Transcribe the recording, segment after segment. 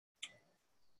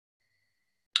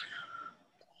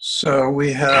So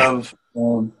we have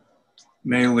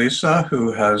May Lisa,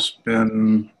 who has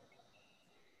been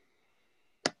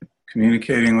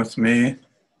communicating with me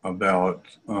about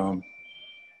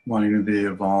wanting to be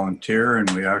a volunteer, and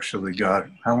we actually got,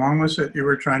 how long was it you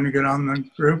were trying to get on the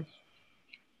group?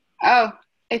 Oh,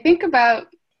 I think about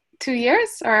 2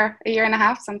 years or a year and a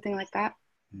half, something like that.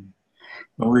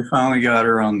 Well, we finally got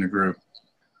her on the group.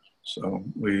 So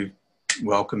we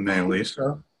welcome May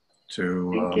Lisa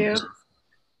to Thank you.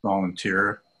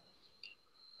 volunteer.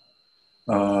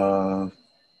 Uh,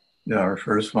 yeah, our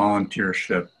first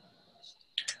volunteership.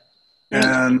 Thanks.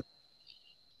 And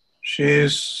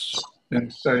she's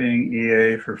been studying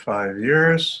EA for 5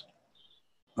 years.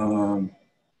 Um,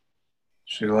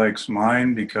 she likes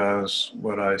mine because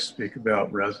what I speak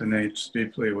about resonates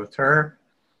deeply with her.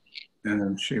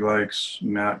 And she likes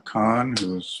Matt Kahn,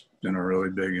 who's been a really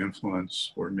big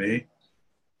influence for me.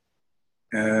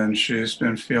 And she's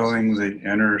been feeling the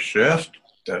inner shift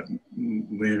that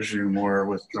leaves you more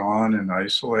withdrawn and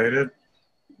isolated,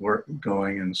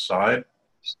 going inside.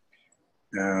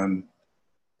 And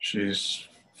she's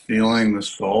feeling the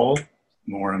soul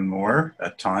more and more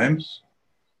at times,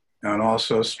 and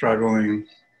also struggling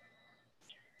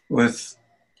with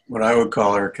what I would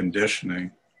call her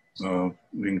conditioning.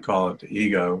 We can call it the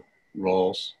ego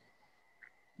roles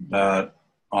that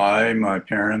my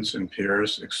parents, and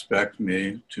peers expect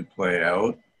me to play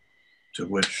out, to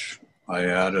which I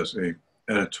add as a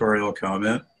editorial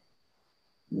comment,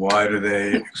 why do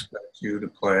they expect you to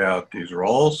play out these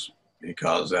roles?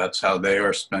 Because that's how they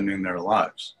are spending their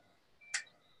lives.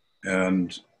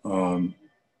 And,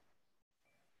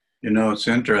 it's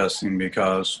interesting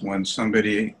because when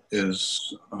somebody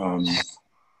is, in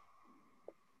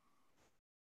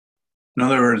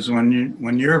other words,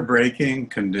 when you're breaking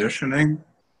conditioning,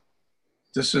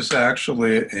 this is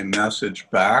actually a message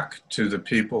back to the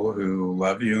people who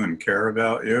love you and care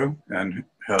about you and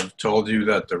have told you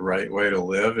that the right way to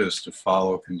live is to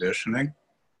follow conditioning.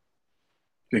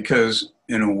 Because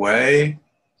in a way,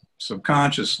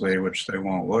 subconsciously, which they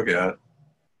won't look at,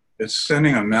 it's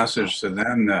sending a message to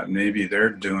them that maybe they're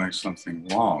doing something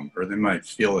wrong, or they might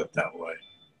feel it that way.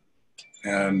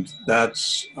 And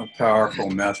that's a powerful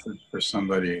message for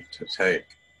somebody to take.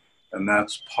 And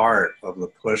that's part of the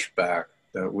pushback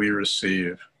that we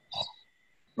receive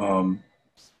when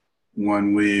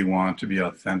we want to be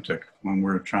authentic, when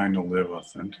we're trying to live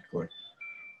authentically.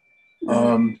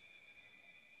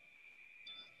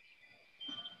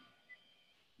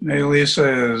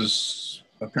 Lisa is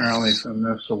apparently from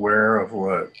this aware of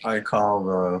what I call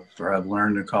or I've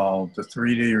learned to call the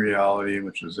 3D reality,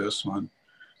 which is this one,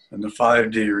 and the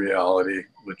 5D reality,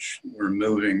 which we're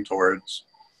moving towards,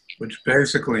 which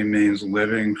basically means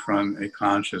living from a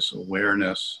conscious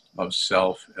awareness of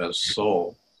self as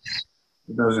soul.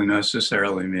 It doesn't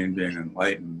necessarily mean being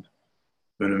enlightened,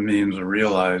 but it means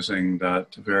realizing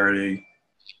that the very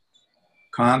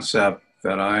concept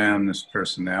that I am this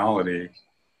personality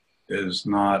is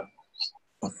not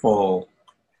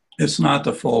it's not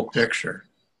the full picture,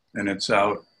 and it's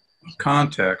out of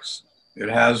context. It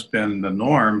has been the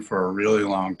norm for a really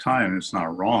long time. It's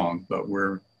not wrong, but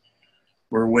we're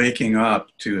waking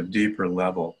up to a deeper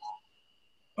level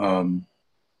of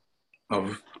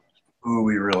who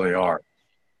we really are.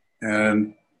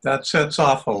 And that sets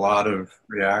off a lot of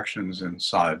reactions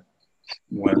inside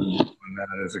when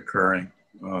that is occurring.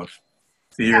 Yeah.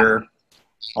 Fear,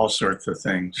 all sorts of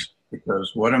things.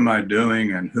 Because what am I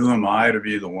doing, and who am I to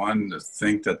be the one to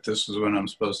think that this is what I'm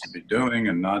supposed to be doing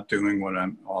and not doing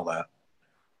all that.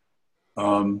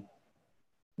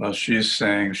 Well, she's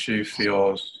saying she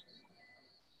feels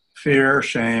fear,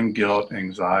 shame, guilt,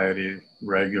 anxiety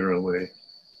regularly.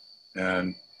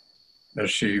 And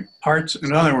as in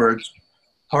other words,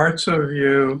 parts of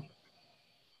you,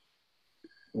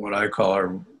 what I call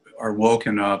are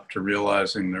woken up to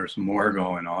realizing there's more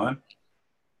going on.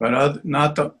 But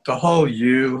not the whole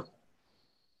you,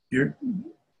 you're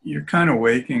kind of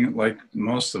waking, like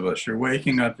most of us, you're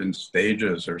waking up in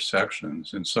stages or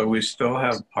sections. And so we still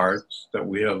have parts that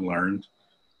we have learned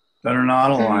that are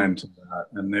not aligned to that.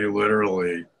 And they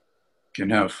literally can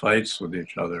have fights with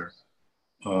each other.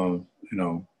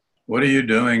 What are you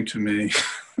doing to me?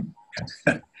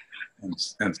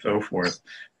 and so forth.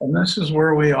 And this is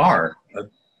where we are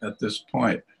at this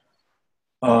point.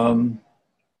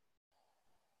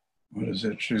 What is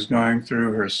it? She's going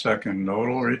through her second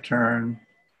nodal return,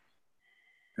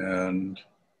 and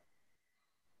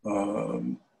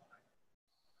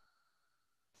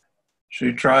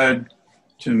she tried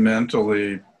to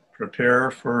mentally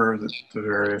prepare for the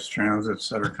various transits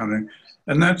that are coming.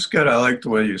 And that's good. I like the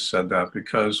way you said that,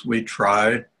 because we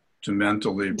try to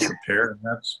mentally prepare.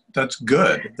 That's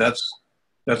good.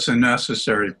 That's a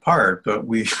necessary part, but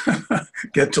we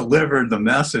get delivered the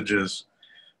messages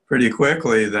pretty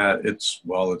quickly that it's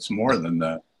more than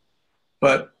that.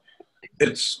 But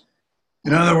it's,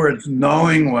 in other words,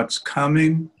 knowing what's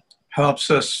coming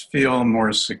helps us feel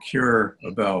more secure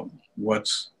about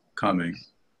what's coming.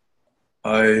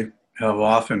 I have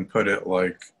often put it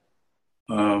like,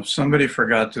 somebody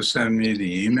forgot to send me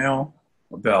the email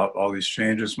about all these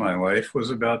changes my life was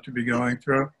about to be going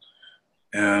through,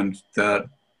 and that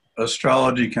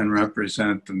astrology can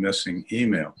represent the missing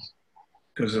email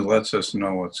because it lets us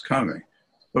know what's coming.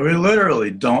 But we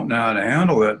literally don't know how to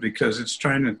handle it because it's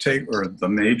trying to take, or the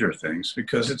major things,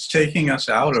 because it's taking us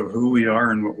out of who we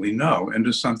are and what we know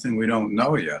into something we don't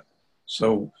know yet.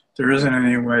 So there isn't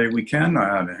any way we can know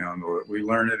how to handle it. We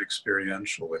learn it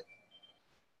experientially.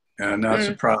 And that's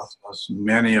a process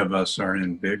many of us are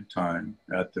in big time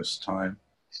at this time.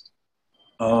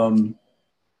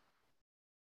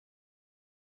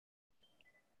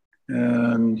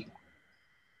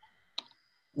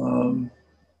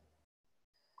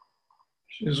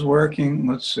 She's working,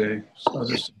 let's see, so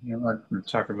I'm not going to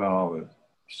talk about all the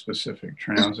specific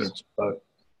transits, but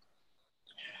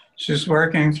she's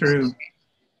working through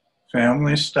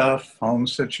family stuff, home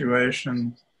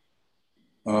situation,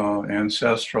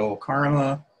 ancestral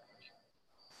karma,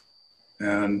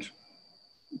 and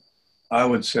I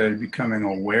would say becoming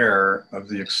aware of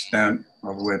the extent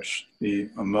of which the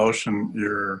emotion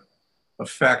you're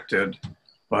affected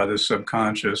by the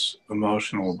subconscious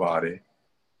emotional body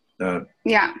that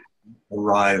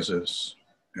arises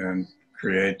and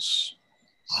creates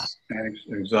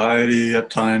anxiety at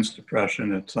times,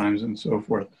 depression at times, and so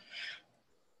forth.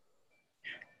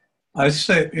 I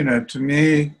say, to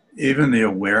me, even the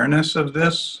awareness of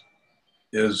this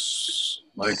is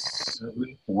like at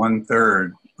least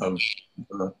 1/3 of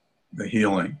the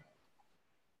healing.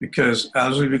 Because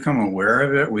as we become aware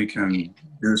of it, we can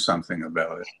do something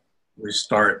about it. We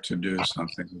start to do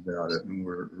something about it, and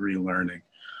we're relearning.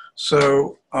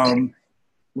 So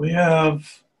we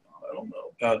have, I don't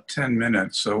know, about 10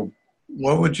 minutes. So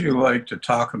what would you like to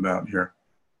talk about here?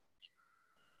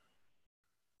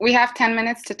 We have 10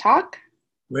 minutes to talk?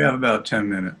 We have about 10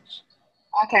 minutes.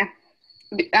 Okay.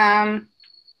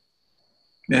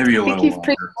 Maybe a little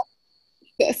longer.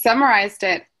 Summarized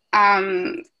it.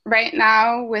 Right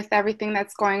now, with everything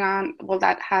that's going on,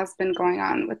 that has been going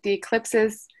on with the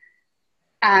eclipses,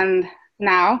 and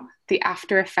now the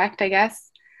after effect, I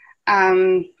guess.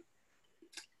 I've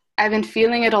been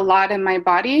feeling it a lot in my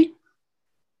body.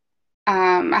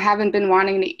 I haven't been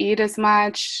wanting to eat as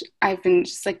much. I've been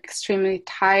just like extremely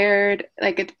tired,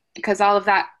 because all of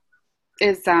that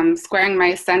is squaring my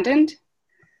ascendant.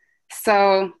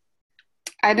 So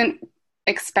I didn't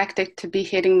expect it to be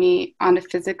hitting me on a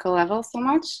physical level so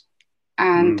much.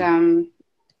 And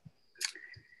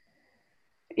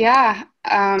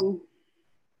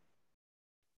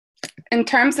in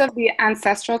terms of the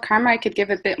ancestral karma, I could give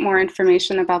a bit more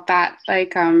information about that.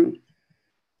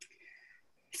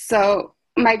 So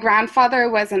my grandfather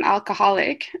was an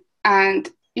alcoholic, and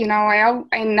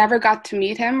I never got to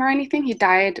meet him or anything. He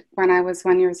died when I was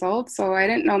 1 year old, so I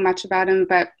didn't know much about him,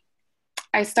 but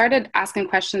I started asking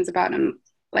questions about him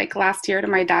last year to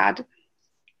my dad.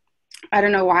 I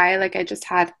don't know why, I just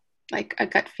had a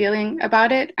gut feeling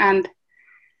about it. And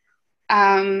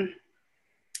I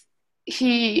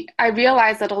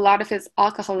realized that a lot of his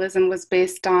alcoholism was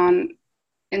based on,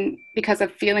 because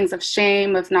of feelings of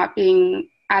shame, of not being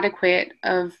adequate,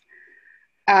 of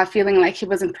feeling like he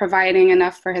wasn't providing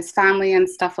enough for his family and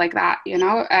stuff like that,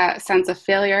 a sense of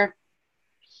failure.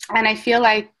 And I feel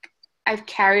like I've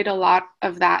carried a lot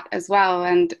of that as well.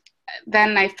 And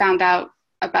then I found out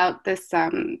about this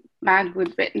man who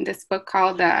had written this book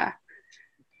called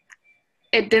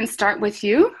It Didn't Start With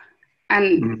You.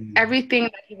 And everything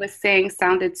that he was saying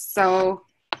sounded so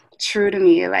true to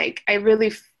me. I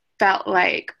really felt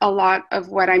like a lot of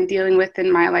what I'm dealing with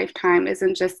in my lifetime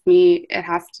isn't just me. It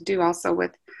has to do also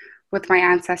with my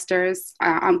ancestors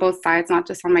on both sides, not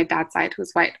just on my dad's side,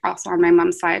 who's white, also on my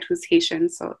mom's side, who's Haitian.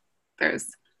 So there's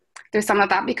some of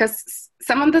that, because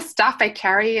some of the stuff I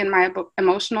carry in my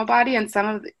emotional body, and some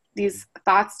of these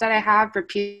thoughts that I have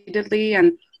repeatedly,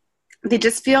 and they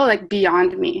just feel like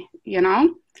beyond me,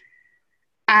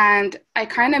 And I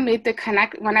kind of made the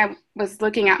when I was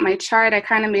looking at my chart, I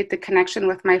kind of made the connection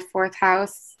with my 4th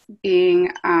house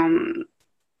being, and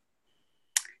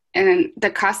the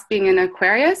cusp being in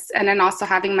Aquarius, and then also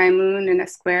having my moon in a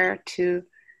square to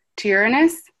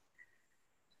Uranus.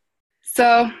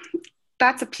 So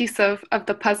that's a piece of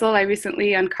the puzzle I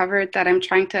recently uncovered that I'm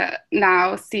trying to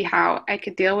now see how I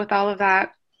could deal with all of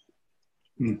that.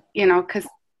 Mm. you know, because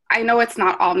I know it's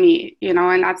not all me, you know,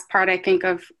 and that's part, I think,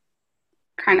 of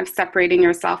kind of separating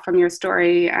yourself from your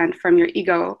story and from your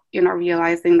ego, you know,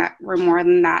 realizing that we're more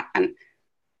than that. And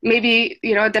maybe,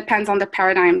 you know, it depends on the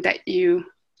paradigm that you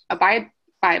abide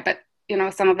by, but, you know,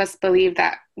 some of us believe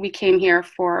that we came here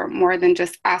for more than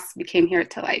just us. We came here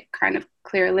to like kind of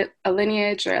clear a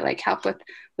lineage or like help with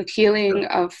healing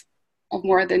of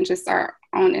more than just our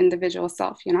own individual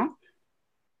self, you know?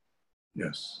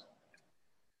 Yes.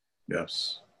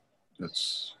 Yes.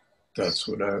 That's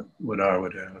what I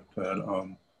would add. But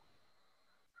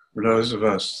for those of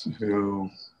us who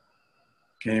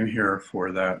came here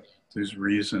for these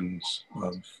reasons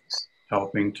of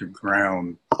helping to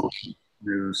ground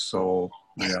new soul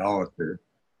reality,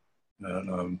 that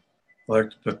I like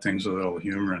to put things a little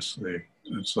humorously.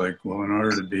 It's like, well, in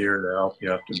order to be here to help, you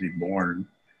have to be born,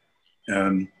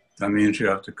 and that means you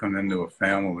have to come into a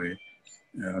family.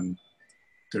 And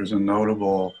there's a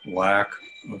notable lack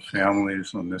of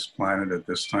families on this planet at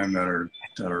this time that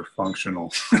are functional.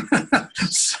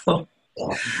 So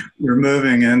we're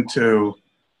moving into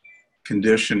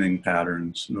conditioning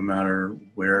patterns, no matter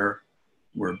where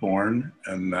we're born,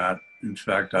 and that, in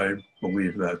fact, I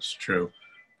believe that's true.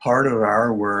 Part of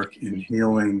our work in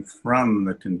healing from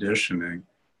the conditioning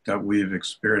that we've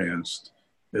experienced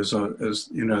is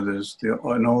you know, there's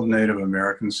an old Native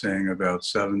American saying about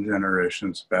 7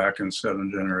 generations back and 7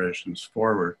 generations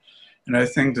forward. And I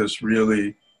think this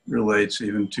really relates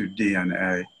even to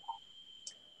DNA,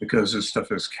 because this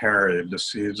stuff is carried, the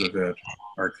seeds of it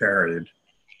are carried.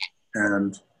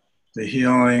 And the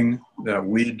healing that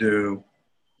we do,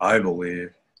 I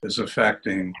believe, is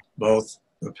affecting both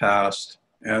the past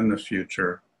and the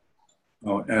future,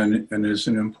 and is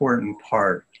an important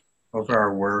part of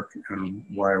our work and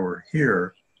why we're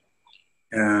here.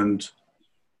 And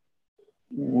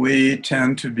we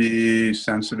tend to be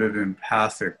sensitive,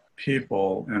 empathic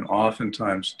people, and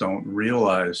oftentimes don't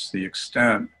realize the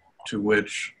extent to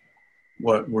which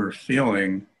what we're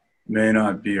feeling may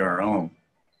not be our own.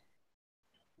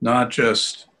 Not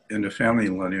just in the family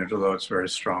lineage, although it's very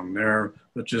strong there,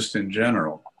 but just in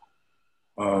general.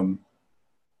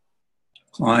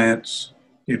 Clients,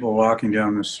 people walking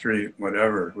down the street,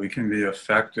 whatever, we can be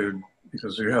affected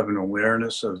because we have an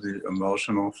awareness of the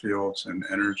emotional fields and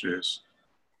energies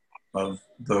of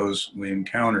those we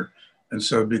encounter. And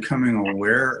so becoming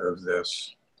aware of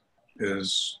this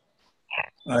is,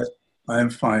 I'm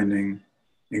finding,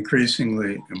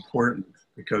 increasingly important,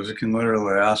 because it can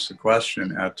literally ask the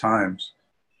question at times,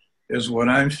 is what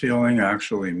I'm feeling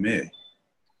actually me?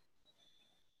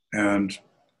 And,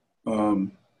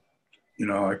 you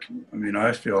know, I mean,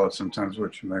 I feel it sometimes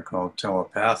what you might call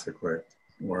telepathically,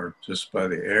 or just by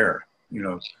the air. You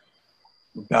know,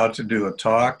 about to do a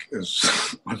talk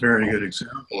is a very good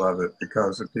example of it,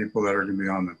 because the people that are going to be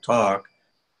on the talk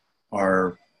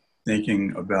are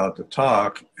thinking about the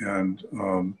talk, and,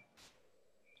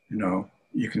 you know,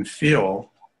 you can feel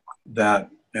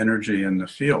that energy in the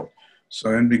field.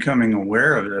 So in becoming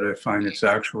aware of it, I find it's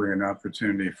actually an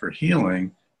opportunity for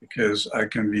healing, because I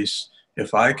can be,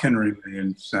 if I can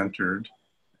remain centered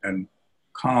and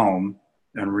calm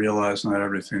and realize not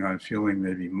everything I'm feeling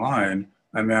may be mine,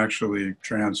 I'm actually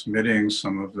transmitting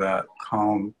some of that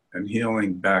calm and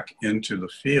healing back into the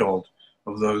field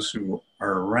of those who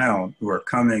are around, who are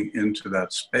coming into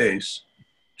that space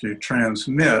to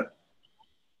transmit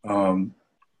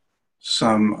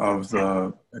some of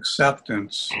the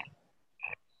acceptance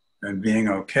and being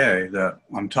okay that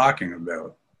I'm talking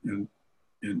about in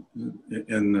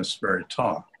this very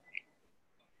talk.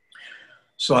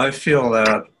 So I feel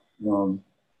that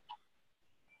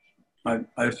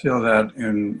I feel that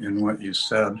in what you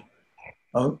said.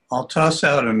 I'll toss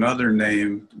out another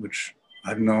name which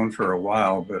I've known for a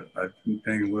while, but I've been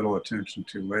paying little attention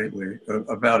to lately,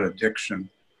 about addiction.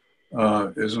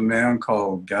 Is a man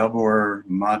called Gabor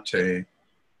Mate,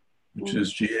 which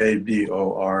is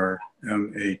Gabormate.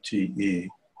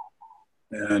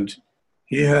 And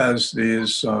he has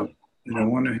these, you know,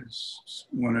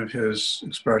 one of his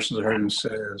expressions I heard him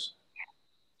say is,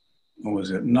 what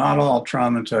was it? Not all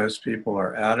traumatized people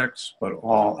are addicts, but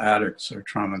all addicts are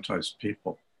traumatized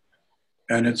people.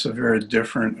 And it's a very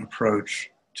different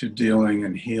approach to dealing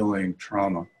and healing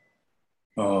trauma,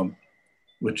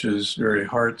 which is very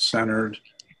heart-centered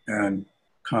and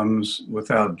comes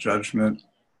without judgment,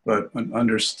 but an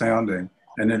understanding.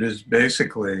 And it is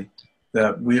basically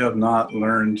that we have not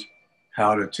learned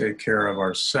how to take care of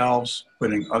ourselves,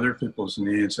 putting other people's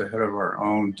needs ahead of our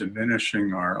own,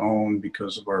 diminishing our own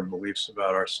because of our beliefs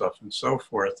about ourselves and so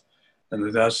forth.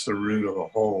 And that's the root of a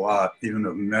whole lot, even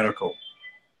of medical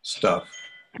stuff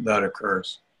that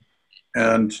occurs.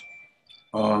 And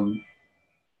Um,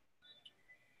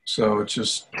 so it's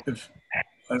just, if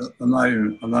I'm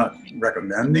not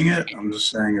recommending it. I'm just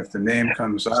saying if the name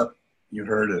comes up, you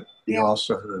heard it. You Yeah.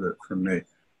 also heard it from me.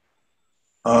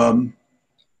 Um,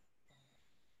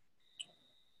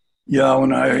 yeah,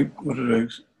 when I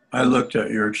looked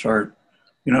at your chart,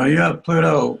 you know, you have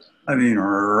Pluto, I mean,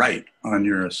 right on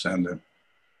your ascendant,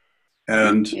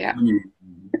 and Yeah.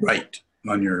 right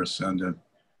on your ascendant.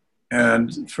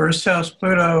 And first house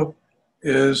Pluto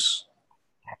is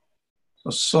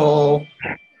a soul.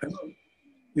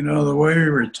 You know, the way we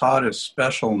were taught is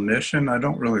special mission. I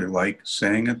don't really like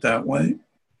saying it that way,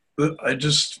 but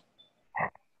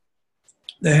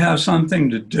they have something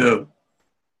to do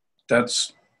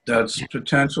that's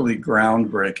potentially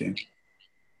groundbreaking.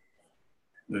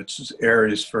 It's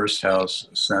Aries first house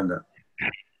ascendant.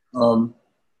 And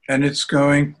it's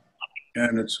going,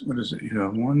 and it's, what is it? You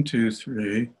have 1, 2,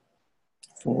 3,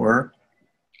 4,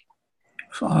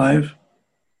 5,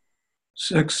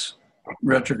 6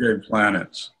 retrograde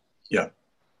planets. Yeah.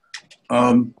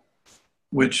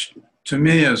 Which to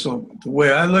me is the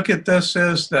way I look at this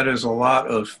is that is a lot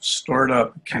of stored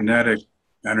up kinetic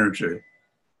energy.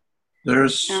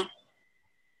 There's,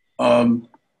 Yeah.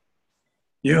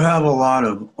 You have a lot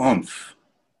of oomph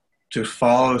to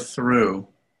follow through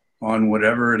on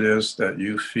whatever it is that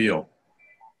you feel.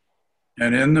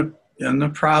 And in the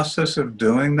process of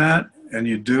doing that, and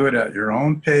you do it at your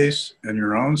own pace and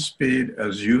your own speed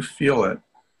as you feel it,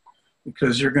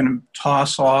 because you're going to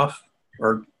toss off,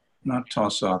 or not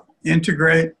toss off,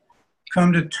 integrate,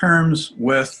 come to terms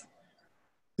with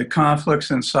the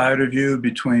conflicts inside of you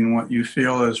between what you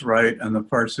feel is right and the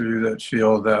parts of you that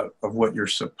feel that of what you're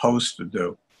supposed to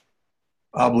do.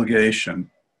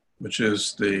 Obligation, which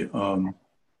is the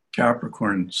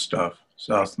Capricorn stuff,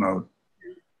 South Node.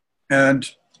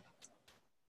 And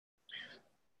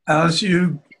as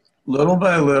you, little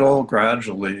by little,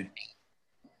 gradually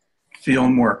feel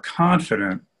more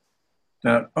confident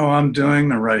that, oh, I'm doing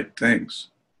the right things.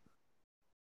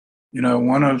 You know,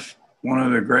 one of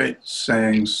the great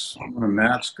sayings, one of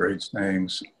Matt's great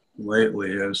sayings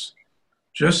lately is,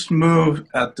 just move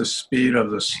at the speed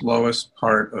of the slowest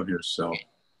part of yourself.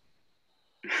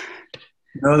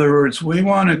 In other words, we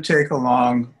want to take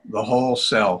along the whole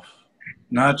self,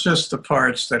 not just the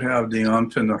parts that have the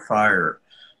oomph and the fire,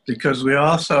 because we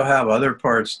also have other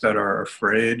parts that are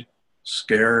afraid,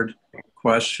 scared,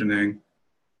 questioning,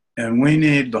 and we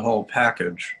need the whole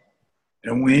package.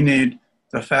 And we need,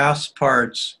 the fast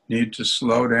parts need to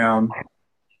slow down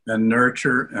and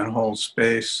nurture and hold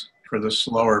space for the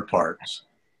slower parts.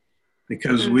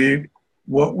 Because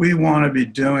what we want to be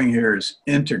doing here is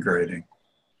integrating.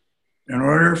 In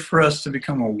order for us to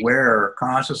become aware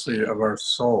consciously of our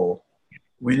soul,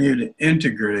 we need to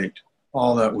integrate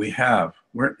all that we have.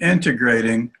 We're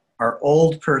integrating our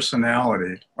old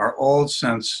personality, our old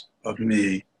sense of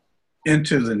me,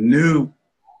 into the new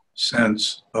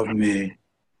sense of me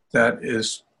that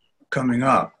is coming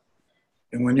up.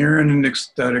 And when you're in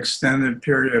that extended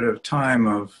period of time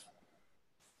of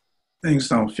things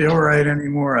don't feel right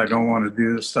anymore, I don't want to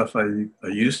do the stuff I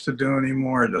used to do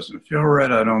anymore, it doesn't feel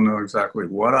right, I don't know exactly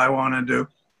what I want to do.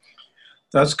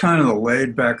 That's kind of the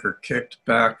laid back or kicked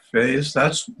back phase.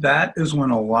 That is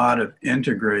when a lot of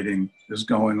integrating is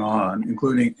going on,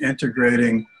 including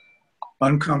integrating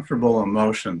uncomfortable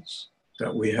emotions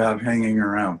that we have hanging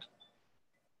around.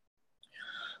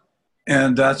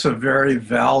 And that's a very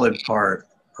valid part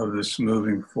of this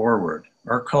moving forward.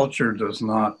 Our culture does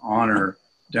not honor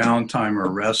downtime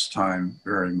or rest time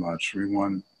very much. We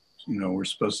want, we're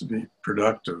supposed to be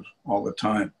productive all the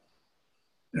time.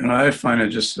 And I find it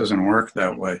just doesn't work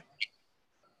that way.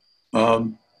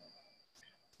 In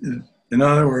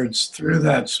other words, through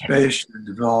that space, you're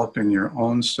developing your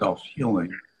own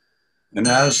self-healing. And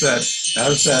as that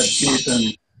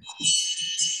deepens,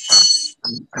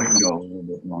 I can go a little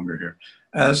bit longer here.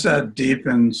 As that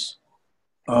deepens,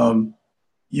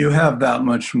 you have that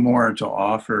much more to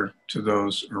offer to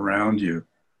those around you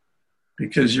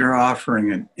because you're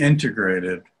offering an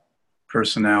integrated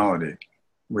personality,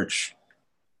 which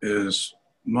is,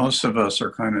 most of us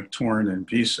are kind of torn in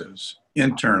pieces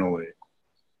internally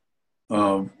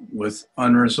with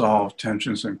unresolved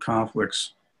tensions and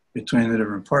conflicts between the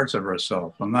different parts of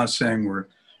ourselves. I'm not saying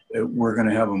we're going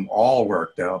to have them all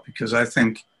worked out, because I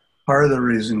think part of the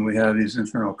reason we have these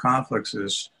internal conflicts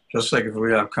is, just like if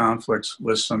we have conflicts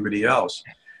with somebody else,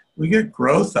 we get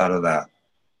growth out of that.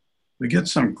 We get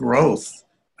some growth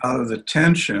out of the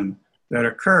tension that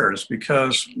occurs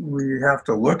because we have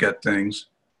to look at things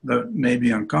that may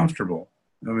be uncomfortable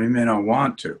and we may not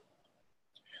want to.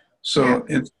 So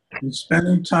in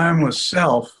spending time with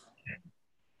self,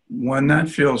 when that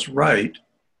feels right,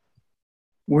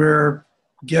 we're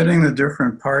getting the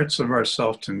different parts of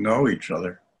ourselves to know each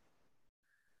other.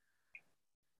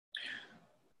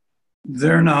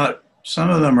 They're not, some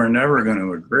of them are never going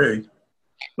to agree,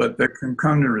 but they can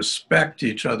come to respect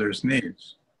each other's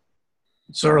needs.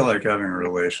 It's sort of like having a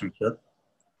relationship,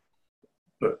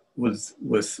 but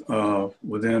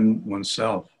within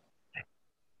oneself.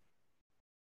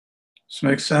 Does this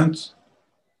make sense?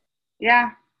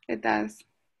 Yeah, it does.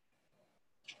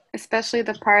 Especially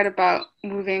the part about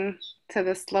moving to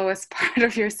the slowest part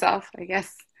of yourself, I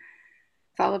guess.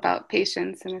 It's all about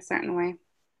patience in a certain way.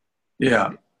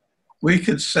 Yeah. We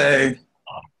could say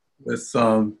with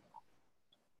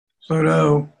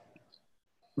Pluto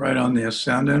right on the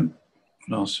ascendant,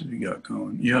 what else have you got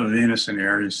going? You have Venus in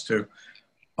Aries too.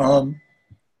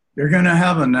 You're going to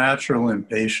have a natural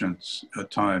impatience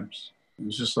at times.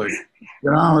 It's just like,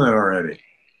 get on with it already.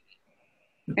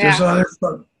 But Yeah.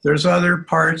 there's other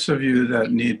parts of you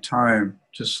that need time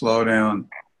to slow down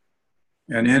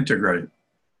and integrate.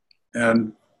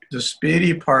 And the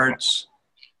speedy parts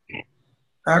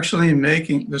actually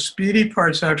making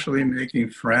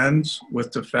friends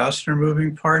with the faster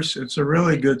moving parts. It's a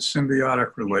really good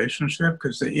symbiotic relationship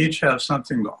because they each have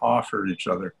something to offer each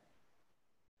other.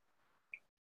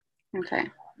 Okay.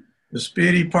 The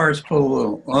speedy parts put a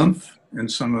little oomph in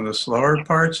some of the slower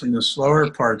parts, and the slower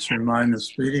parts remind the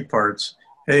speedy parts,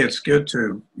 hey, it's good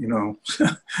to,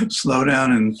 slow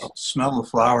down and smell the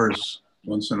flowers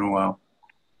once in a while.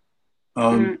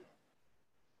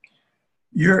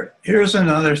 Here's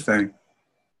another thing.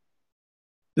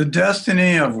 The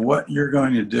destiny of what you're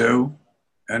going to do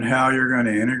and how you're going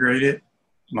to integrate it,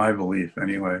 my belief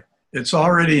anyway, it's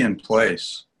already in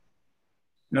place.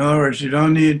 In other words,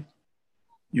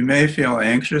 you may feel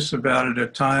anxious about it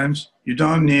at times. You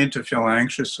don't need to feel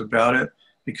anxious about it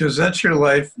because that's your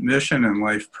life mission and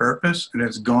life purpose, and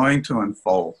it's going to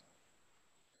unfold.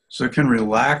 So you can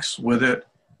relax with it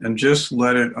and just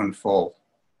let it unfold.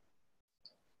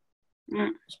 A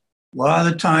lot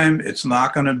of the time, it's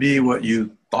not going to be what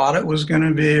you thought it was going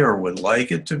to be or would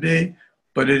like it to be,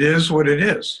 but it is what it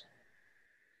is.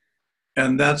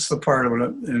 And that's the part of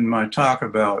it in my talk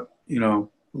about,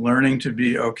 learning to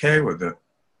be okay with it.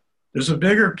 There's a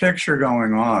bigger picture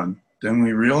going on than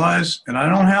we realize, and I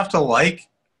don't have to like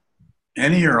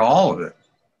any or all of it.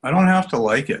 I don't have to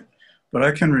like it, but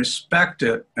I can respect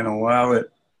it and allow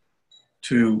it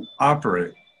to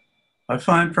operate. I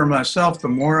find for myself, the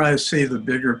more I see the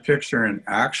bigger picture in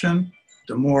action,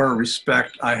 the more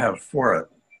respect I have for it.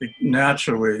 It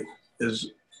naturally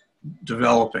is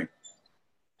developing.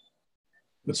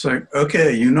 It's like,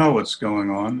 okay, you know what's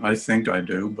going on. I think I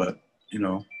do, but,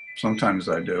 sometimes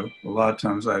I do. A lot of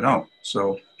times I don't.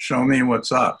 So show me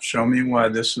what's up. Show me why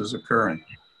this is occurring.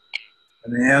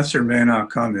 And the answer may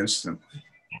not come instantly.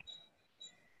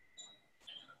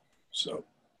 So.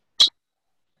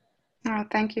 Oh,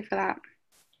 thank you for that.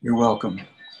 You're welcome.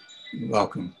 You're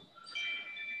welcome.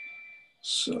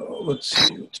 So let's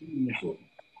see.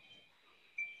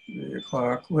 3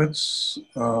 o'clock. Let's,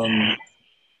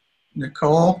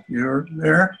 Nicole, you're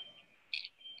there?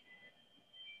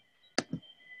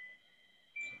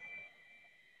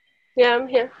 Yeah, I'm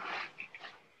here.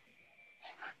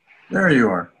 There you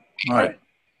are. All right.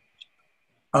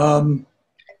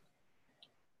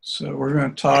 So we're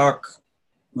going to talk,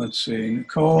 let's see,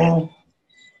 Nicole.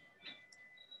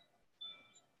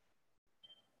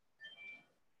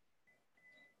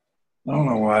 I don't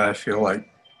know why I feel like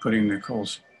putting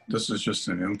this is just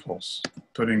an impulse,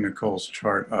 putting Nicole's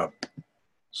chart up.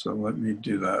 So let me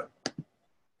do that.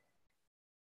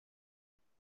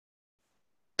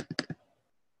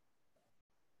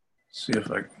 See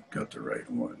if I got the right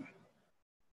one.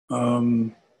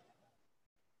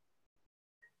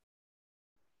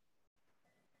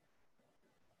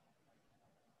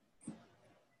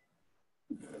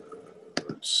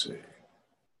 Let's see.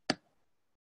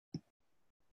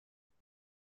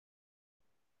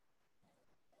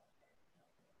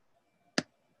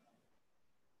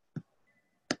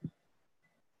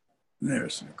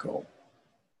 There's Nicole.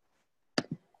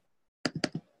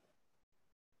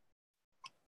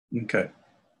 Okay.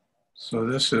 So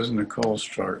this is Nicole's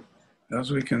chart.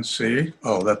 As we can see,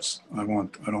 I don't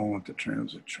want the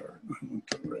transit chart. I want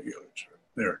the regular chart.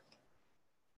 There.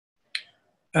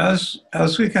 As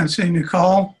we can see,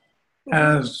 Nicole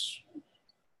has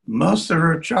most of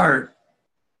her chart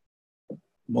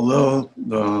below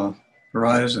the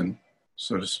horizon,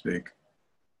 so to speak.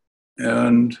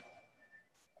 And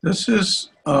this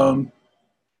is,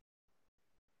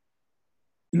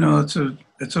 it's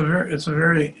a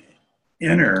very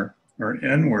inner or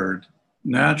inward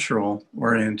natural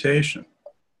orientation.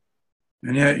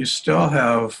 And yet you still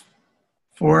have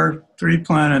three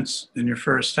planets in your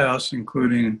first house,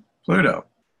 including Pluto.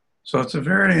 So it's a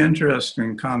very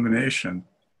interesting combination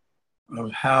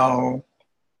of how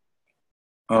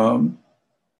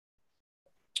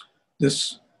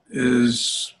this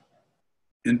is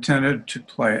intended to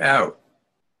play out.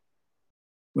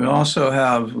 We also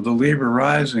have the Libra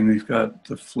rising. We've got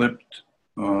the flipped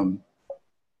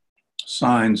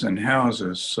signs and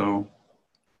houses. So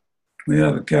we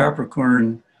have a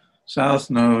Capricorn South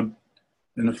Node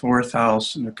in the 4th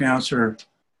house and a Cancer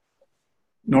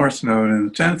North Node in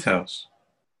the 10th house.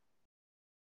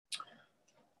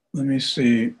 Let me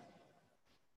see.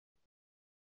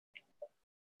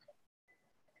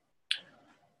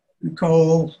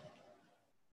 Nicole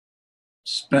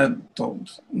spent,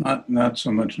 not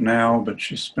so much now, but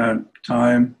she spent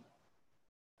time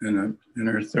in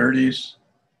her 30s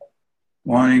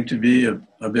wanting to be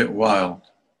a bit wild.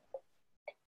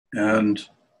 And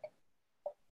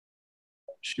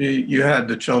you had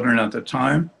the children at the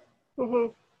time.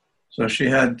 Mm-hmm. So she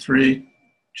had 3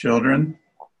 children,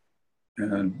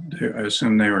 and I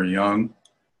assume they were young.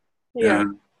 Yeah.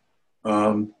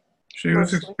 And she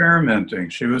was experimenting.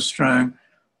 She was trying.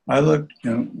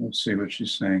 Let's see what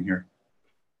she's saying here.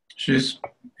 She's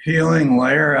healing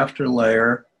layer after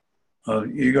layer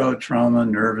of ego, trauma,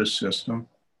 nervous system.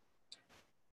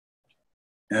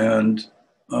 And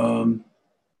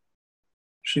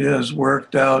she has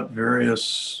worked out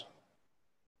various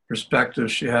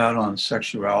perspectives she had on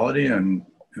sexuality and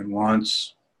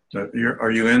wants that.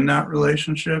 Are you in that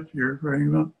relationship you're writing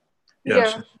about?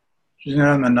 Yes. Yeah. She's in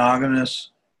a monogamous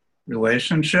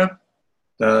relationship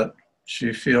that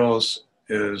she feels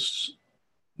is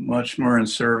much more in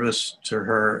service to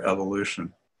her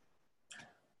evolution.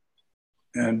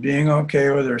 And being okay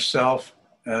with herself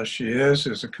as she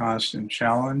is a constant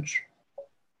challenge.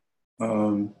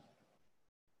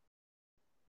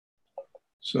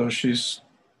 So she's,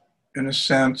 in a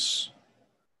sense,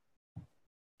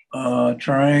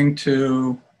 trying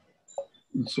to,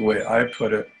 that's the way I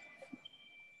put it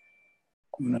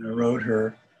when I wrote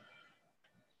her,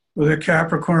 with a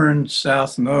Capricorn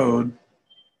South Node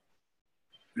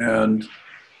and,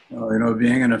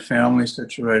 being in a family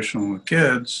situation with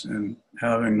kids and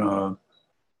having a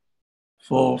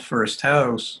full first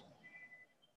house,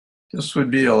 this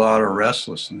would be a lot of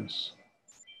restlessness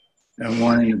and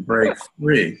wanting to break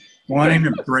free,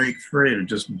 to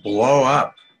just blow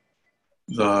up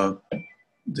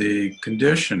the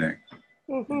conditioning.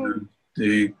 Mm-hmm.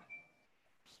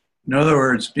 In other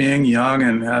words, being young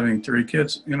and having 3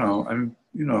 kids, I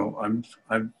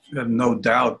have no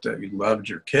doubt that you loved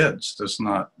your kids. That's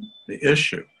not the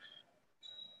issue.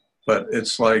 But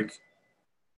it's like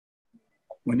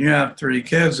when you have 3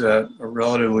 kids at a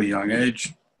relatively young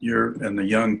age, and the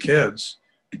young kids,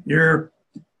 your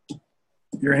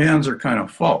hands are kind of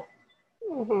full.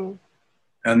 Mm-hmm.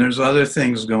 And there's other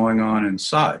things going on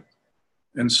inside.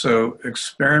 And so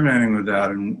experimenting with that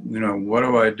and, what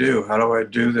do I do? How do I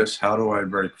do this? How do I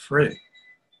break free?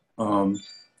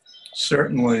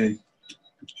 Certainly,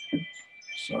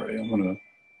 sorry, I'm going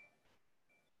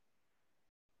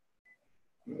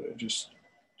to just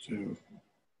do,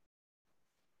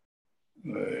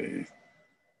 I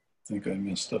think I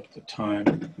messed up the time.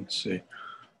 Let's see.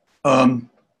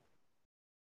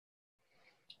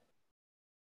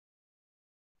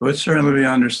 It would certainly be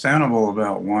understandable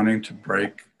about wanting to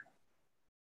break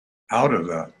out of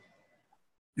that.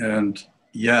 And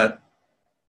yet,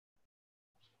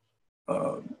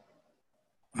 I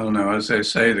don't know, as they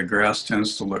say, the grass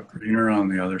tends to look greener on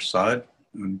the other side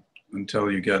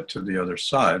until you get to the other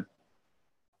side.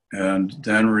 And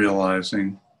then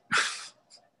realizing,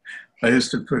 I used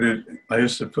to put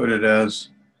it as,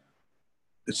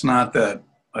 it's not that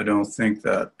I don't think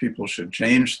that people should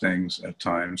change things at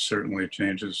times. Certainly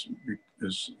changes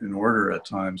is in order at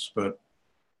times, but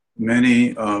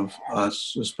many of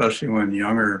us, especially when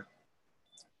younger,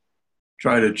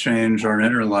 try to change our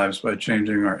inner lives by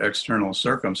changing our external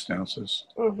circumstances.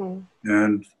 Mm-hmm.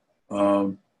 And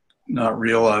not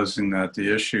realizing that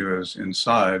the issue is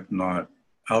inside, not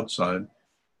outside.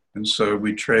 And so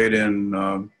we trade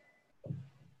in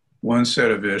one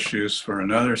set of issues for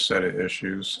another set of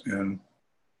issues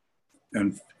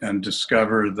and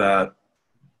discover that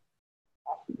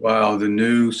while the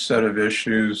new set of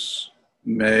issues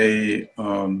may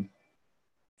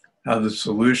have the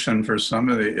solution for some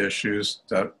of the issues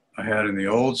that I had in the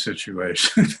old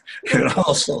situation, it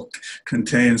also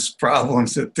contains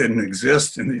problems that didn't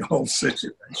exist in the old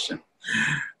situation.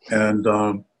 And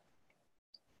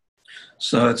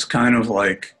so it's kind of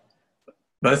like,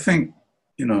 but I think,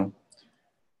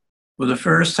 with the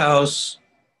first house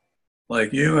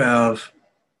like you're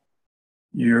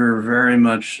very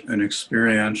much an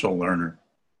experiential learner.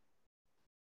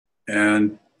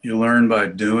 And you learn by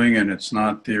doing, and it's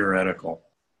not theoretical.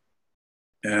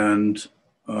 And,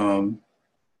 you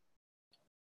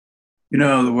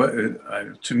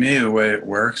know, to me, the way it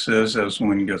works is as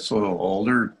one gets a little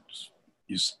older,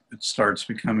 it starts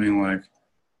becoming like,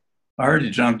 I already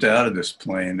jumped out of this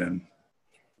plane and,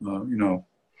 you know,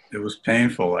 it was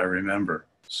painful, I remember.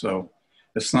 So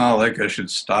it's not like I should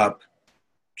stop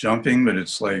jumping, but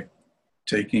it's like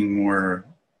taking more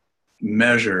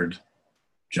measured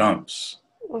jumps,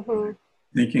 Mm-hmm.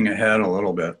 thinking ahead a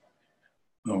little bit,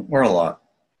 or a lot.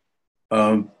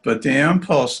 But the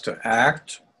impulse to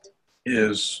act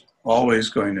is always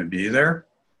going to be there,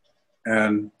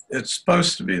 and it's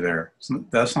supposed to be there.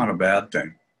 That's not a bad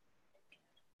thing.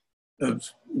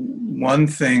 One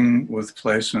thing with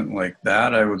placement like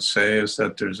that, I would say, is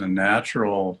that there's a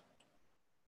natural,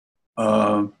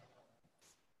 uh,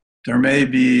 there may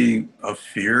be a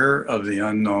fear of the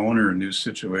unknown or new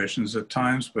situations at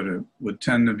times, but it would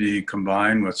tend to be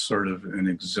combined with sort of an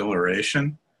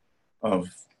exhilaration of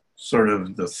sort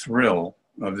of the thrill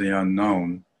of the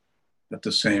unknown at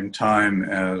the same time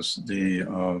as the,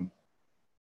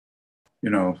 you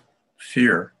know,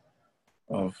 fear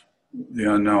of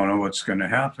the unknown of what's going to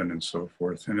happen and so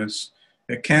forth. And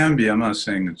it can be, I'm not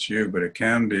saying it's you, but it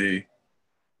can be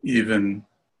even,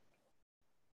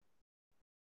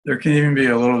 there can even be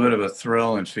a little bit of a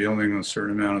thrill in feeling a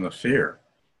certain amount of the fear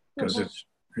because Mm-hmm. it's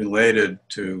related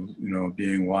to, you know,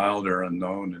 being wild or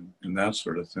unknown and that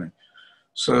sort of thing.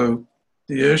 So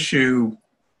the issue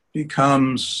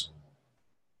becomes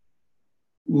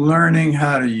learning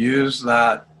how to use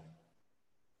that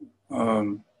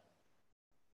um,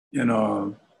 in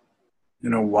a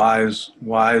wise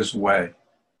way,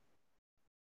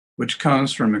 which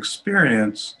comes from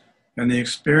experience, and the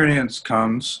experience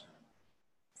comes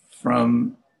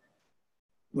from,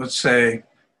 let's say,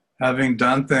 having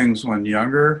done things when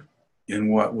younger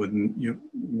in what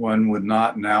one would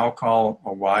not now call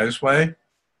a wise way.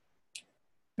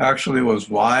 Actually was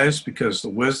wise because the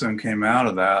wisdom came out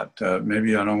of that.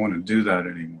 Maybe I don't want to do that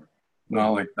anymore.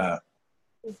 Not like that.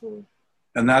 Mm-hmm.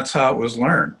 And that's how it was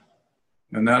learned.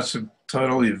 And that's a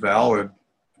totally valid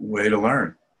way to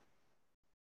learn.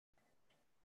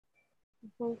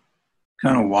 Mm-hmm.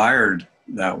 Kind of wired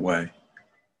that way.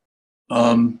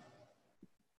 Um,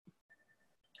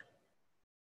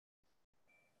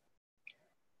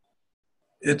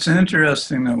 it's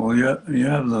interesting that, well, you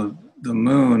have the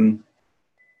moon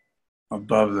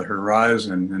above the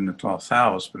horizon in the 12th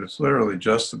house, but it's literally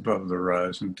just above the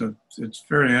horizon. It's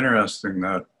very interesting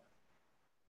that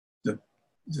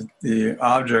the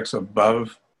objects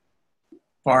above,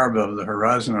 far above the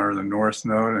horizon, are the North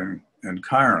Node and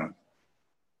Chiron.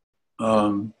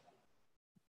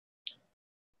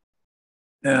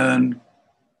 And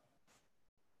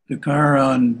the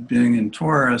Chiron being in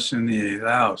Taurus in the 8th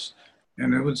house.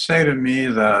 And it would say to me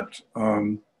that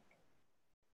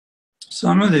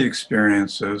some of the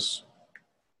experiences,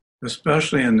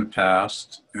 especially in the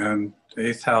past, and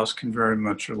 8th house can very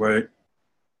much relate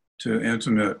to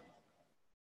intimate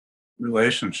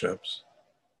relationships,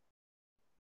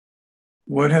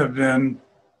 would have been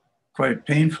quite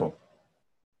painful.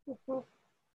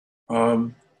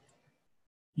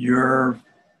 Your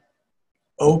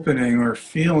opening or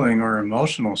feeling or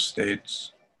emotional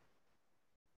states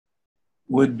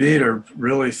would be to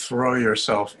really throw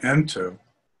yourself into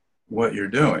what you're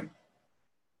doing.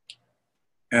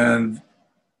 And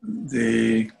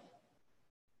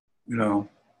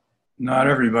not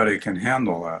everybody can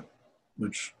handle that,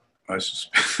 which I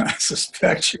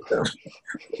suspect you have.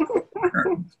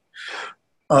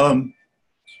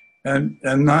 And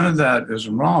none of that is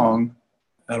wrong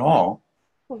at all.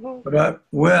 Mm-hmm. But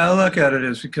the way I look at it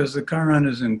is because the Chiron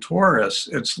is in Taurus,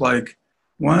 it's like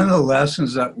one of the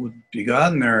lessons that would be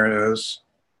gotten there is,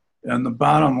 and the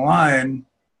bottom line,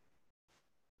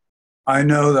 I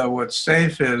know that what's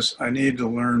safe is I need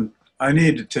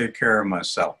to take care of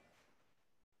myself.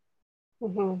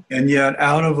 Mm-hmm. And yet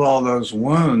out of all those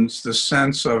wounds, the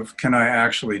sense of, can I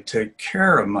actually take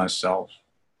care of myself,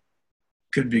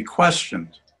 could be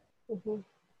questioned. Mm-hmm.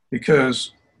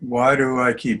 Because why do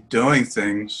I keep doing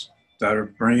things that are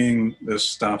bringing this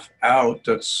stuff out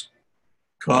that's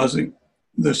causing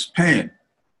this pain?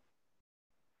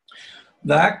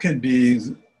 That could be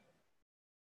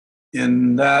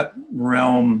in that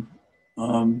realm.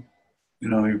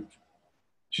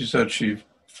 She said she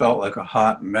felt like a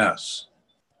hot mess.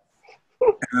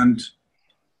 And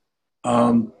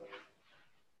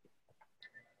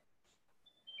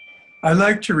I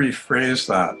like to rephrase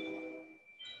that.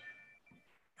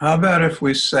 How about if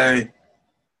we say,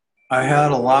 I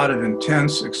had a lot of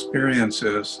intense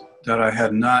experiences that I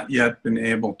had not yet been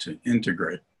able to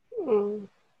integrate? Mm.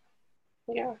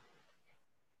 Yeah.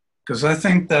 Because I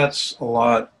think that's a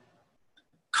lot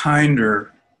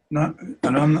kinder. Not,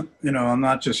 and I'm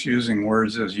not just using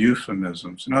words as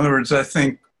euphemisms. In other words, I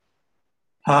think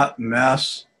hot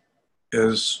mess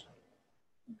is,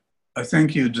 I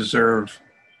think you deserve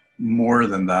more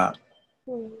than that.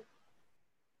 Mm.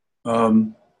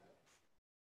 Um,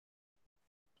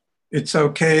 it's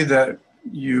okay that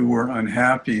you were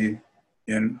unhappy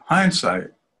in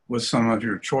hindsight with some of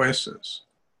your choices,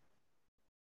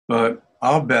 but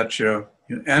I'll bet you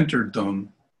entered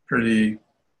them pretty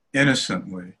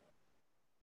innocently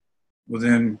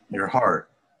within your heart.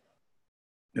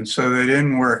 And so they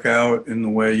didn't work out in the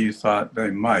way you thought they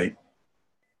might.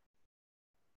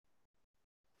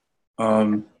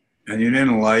 And you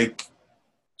didn't like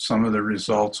some of the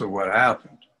results of what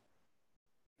happened.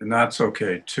 And that's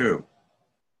okay too.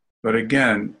 But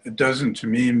again, it doesn't to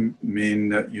me mean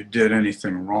that you did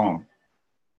anything wrong.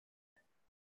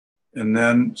 And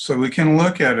then, so we can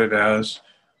look at it as,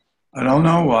 I don't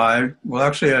know why. Well,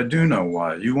 actually, I do know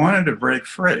why. You wanted to break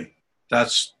free.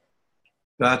 That's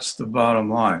the bottom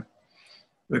line.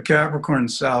 The Capricorn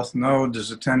South node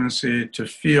is a tendency to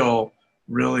feel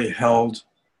really held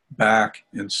back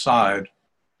inside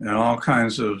and all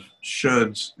kinds of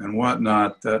shoulds and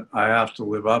whatnot that I have to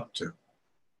live up to.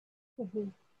 Mm-hmm.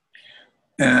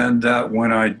 And that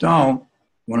when I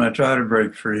try to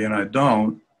break free and I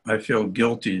don't, I feel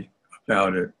guilty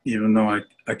about it, even though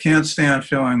I can't stand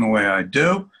feeling the way I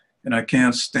do, and I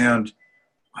can't stand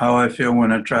how I feel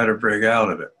when I try to break out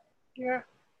of it. Yeah.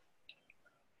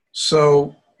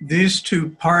 So these two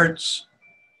parts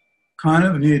kind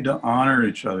of need to honor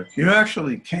each other. You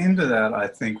actually came to that, I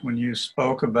think, when you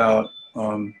spoke about,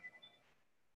 I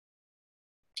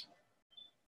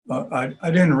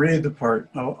didn't read the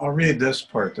part, I'll read this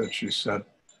part that she said.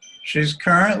 She's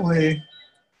currently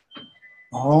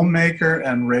a homemaker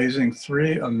and raising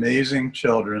 3 amazing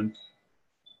children,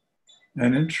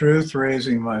 and in truth,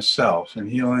 raising myself and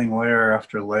healing layer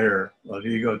after layer of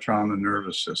ego, trauma,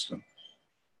 nervous system.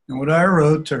 And what I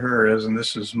wrote to her is, and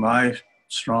this is my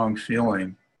strong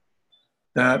feeling,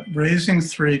 that raising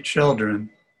 3 children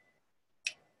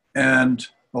and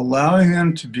allowing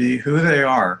them to be who they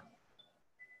are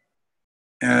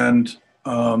and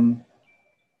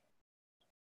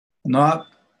not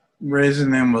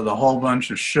raising them with a whole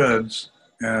bunch of shoulds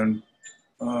and,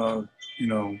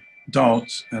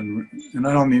 don'ts, and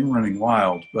I don't mean running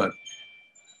wild, but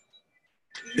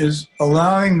is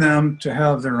allowing them to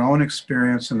have their own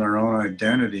experience and their own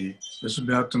identity is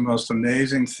about the most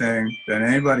amazing thing that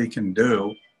anybody can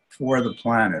do for the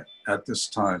planet at this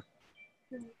time.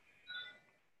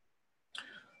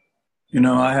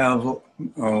 I have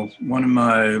one of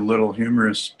my little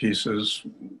humorous pieces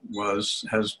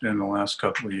has been the last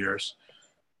couple of years.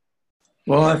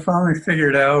 Well, I finally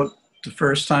figured out the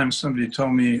first time somebody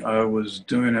told me I was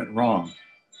doing it wrong.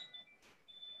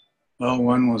 Well,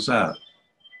 when was that?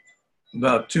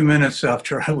 About 2 minutes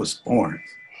after I was born.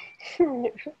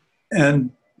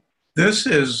 And this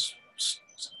is,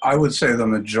 I would say, the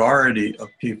majority of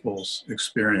people's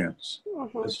experience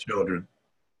as children.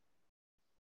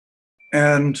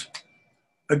 And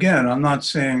again, I'm not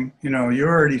saying, you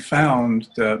already found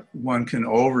that one can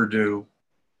overdo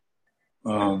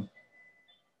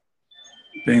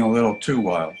being a little too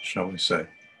wild, shall we say.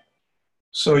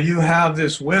 So you have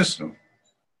this wisdom.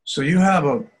 So you have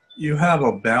a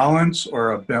balance,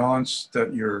 or a balance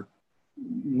that you're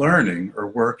learning or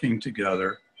working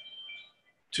together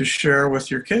to share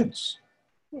with your kids,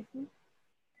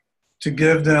 to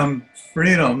give them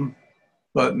freedom,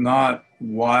 but not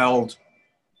wild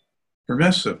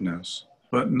permissiveness,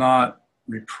 but not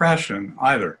repression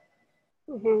either.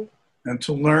 And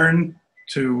to learn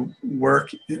to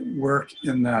work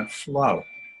in that flow.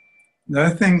 And I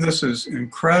think this is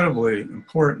incredibly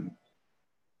important,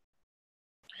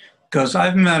 because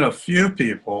I've met a few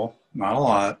people, not a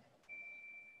lot,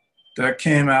 that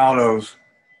came out of,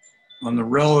 on the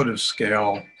relative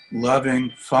scale,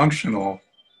 loving, functional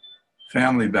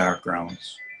family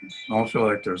backgrounds. I don't feel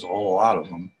like there's a whole lot of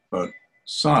them, but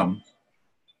some.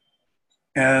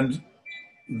 And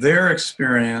their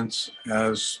experience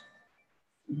as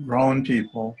grown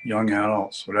people, young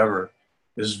adults, whatever,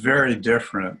 is very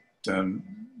different than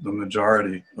the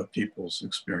majority of people's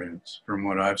experience from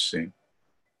what I've seen.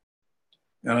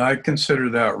 And I consider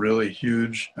that really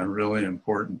huge and really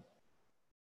important.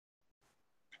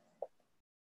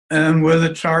 And with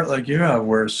a chart like you have,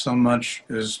 where so much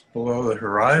is below the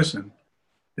horizon,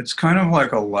 it's kind of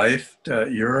like a life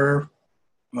that you're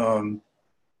um,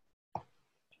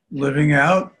 living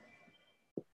out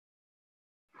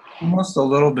almost a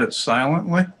little bit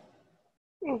silently,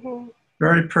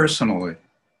 very personally.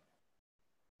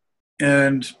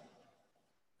 And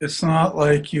it's not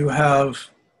like you have,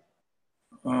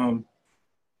 I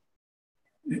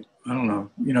don't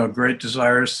know, great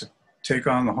desires to take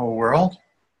on the whole world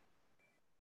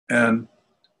and,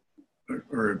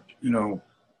 or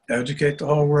educate the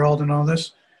whole world and all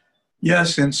this.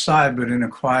 Yes, inside, but in a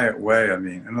quiet way. I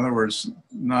mean, in other words,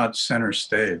 not center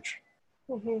stage.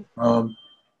 And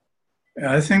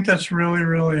I think that's really,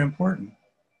 really important.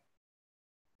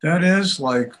 That is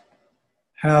like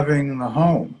having the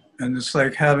home, and it's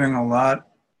like having a lot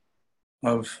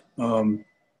of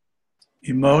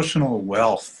emotional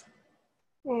wealth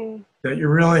that you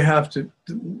really have to,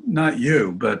 not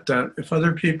you, but if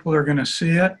other people are going to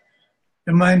see it,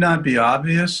 it might not be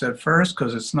obvious at first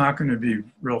because it's not going to be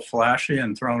real flashy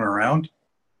and thrown around.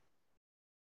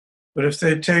 But if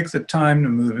they take the time to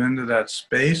move into that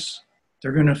space,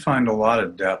 they're going to find a lot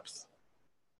of depth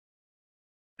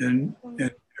in you.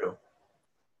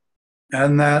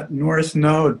 And that north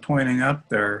node pointing up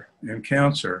there in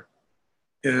Cancer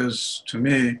is, to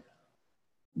me,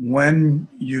 when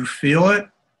you feel it,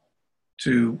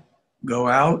 to go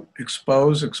out,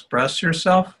 expose, express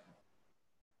yourself,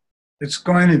 it's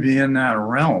going to be in that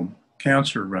realm,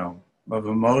 Cancer realm, of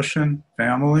emotion,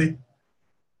 family,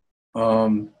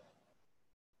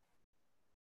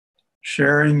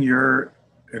 sharing your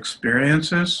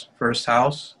experiences, first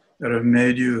house, that have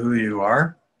made you who you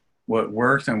are, what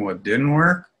worked and what didn't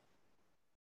work,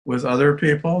 with other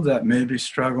people that may be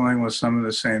struggling with some of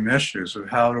the same issues of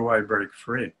how do I break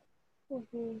free.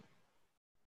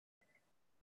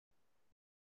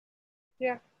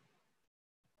 Yeah.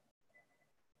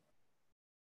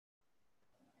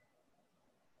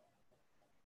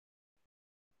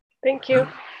 Thank you.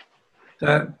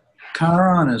 That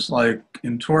Chiron is like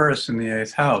in Taurus in the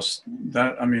 8th house.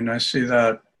 That, I mean, I see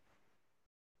that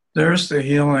there's the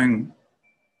healing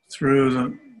through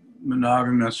the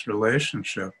monogamous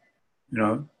relationship.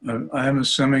 I am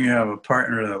assuming you have a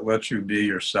partner that lets you be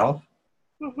yourself.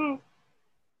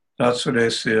 That's what I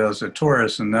see as a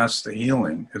Taurus, and that's the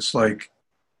healing. It's like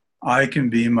I can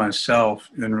be myself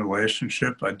in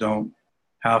relationship. I don't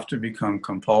have to become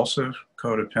compulsive,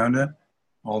 codependent,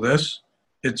 all this.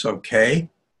 It's okay.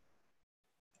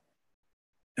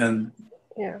 And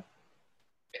yeah,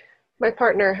 my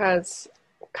partner has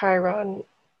Chiron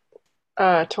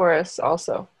Taurus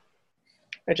also.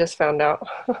 I just found out.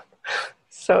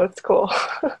 So it's cool.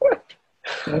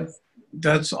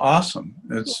 that's awesome.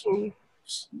 It's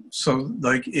so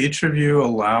like each of you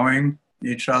allowing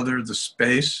each other the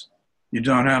space. You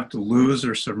don't have to lose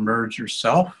or submerge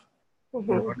yourself in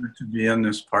order to be in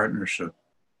this partnership.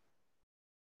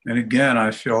 And again,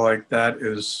 I feel like that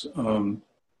is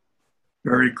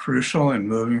very crucial in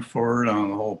moving forward on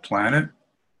the whole planet,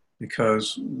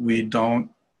 because we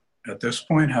don't, at this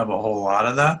point, have a whole lot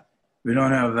of that. We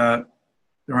don't have that.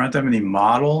 There aren't that many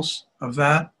models of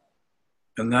that.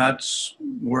 And that's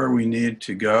where we need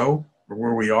to go, or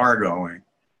where we are going,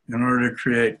 in order to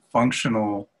create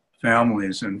functional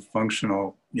families and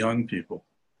functional young people.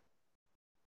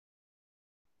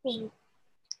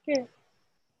 Yeah.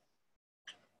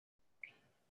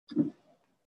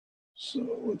 So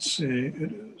let's see,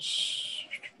 it is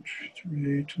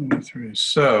 3:23.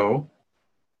 So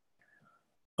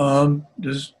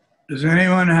does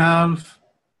anyone have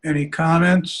any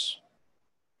comments?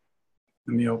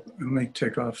 Let me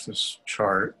take off this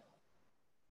chart.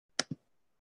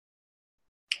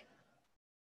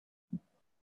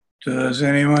 Does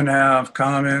anyone have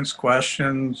comments,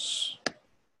 questions,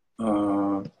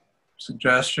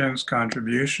 suggestions,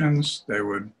 contributions they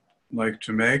would like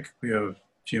to make? We have a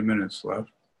few minutes left.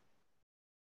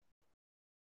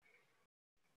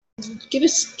 Give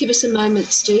us a moment,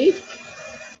 Steve.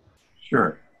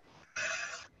 Sure.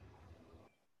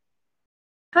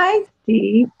 Hi,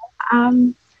 Steve.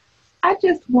 I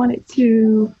just wanted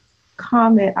to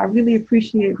comment. I really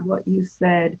appreciate what you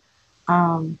said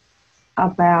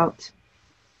about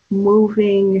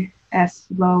moving as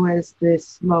slow as the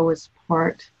slowest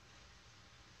part,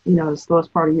 the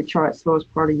slowest part of your chart,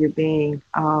 slowest part of your being,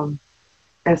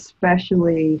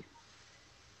 especially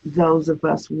those of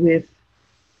us with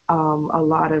a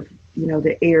lot of,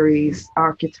 the Aries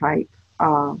archetype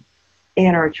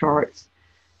in our charts.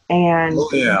 And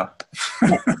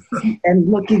and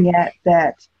looking at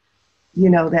that,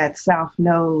 that south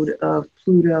node of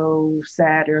Pluto,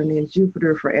 Saturn, and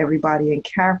Jupiter for everybody in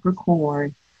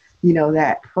Capricorn,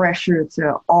 that pressure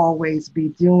to always be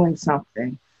doing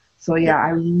something. So yeah, I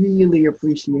really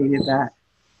appreciated that.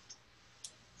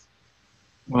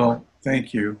 Well,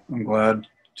 thank you. I'm glad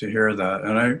to hear that.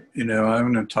 And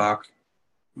I'm going to talk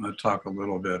a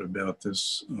little bit about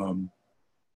this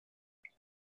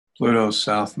Pluto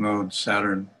South Node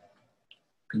Saturn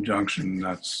conjunction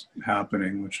that's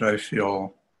happening, which I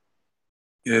feel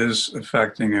is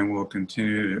affecting and will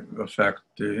continue to affect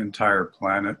the entire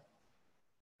planet.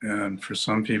 And for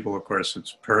some people, of course,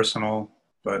 it's personal,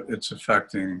 but it's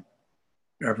affecting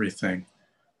everything.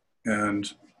 And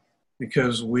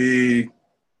because we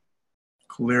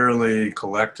clearly,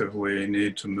 collectively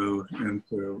need to move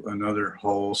into another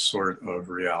whole sort of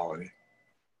reality.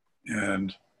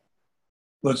 And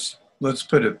let's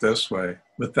put it this way.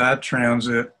 With that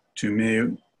transit, to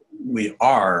me, we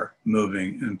are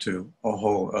moving into a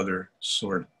whole other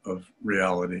sort of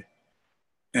reality.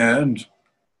 And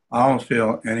I don't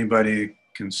feel anybody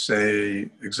can say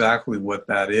exactly what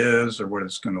that is or what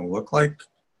it's going to look like.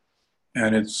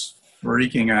 And it's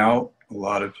freaking out a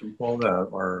lot of people that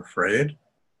are afraid,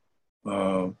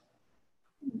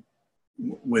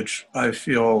 which I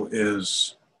feel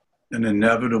is an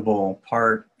inevitable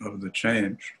part of the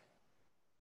change.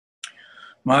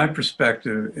 My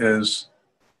perspective is,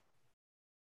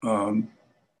 the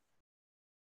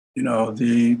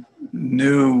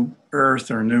new earth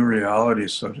or new reality,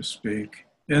 so to speak,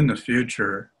 in the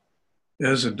future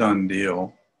is a done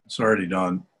deal. It's already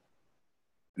done.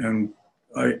 And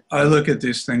I look at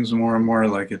these things more and more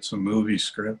like it's a movie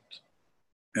script.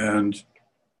 And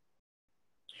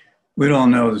we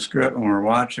don't know the script when we're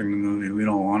watching the movie. We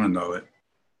don't want to know it.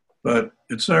 But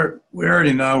we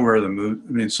already know where the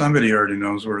movie, somebody already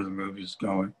knows where the movie's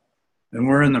going. And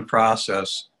we're in the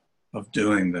process of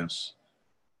doing this.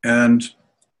 And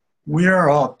we are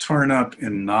all torn up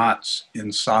in knots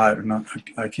inside, or not,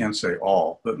 I can't say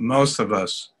all, but most of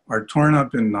us are torn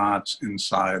up in knots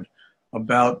inside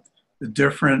about the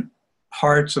different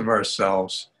parts of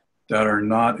ourselves that are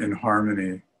not in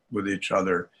harmony with each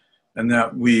other and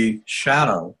that we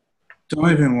shadow,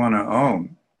 don't even want to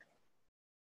own.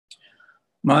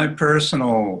 My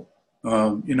personal,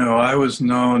 I was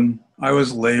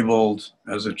labeled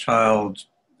as a child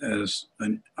as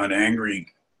an angry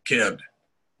kid.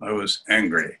 I was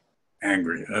angry.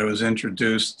 I was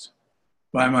introduced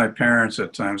by my parents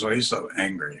at times, oh, he's so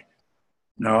angry.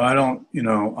 No, I don't,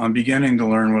 I'm beginning to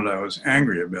learn what I was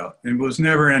angry about. It was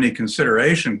never any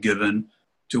consideration given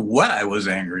to what I was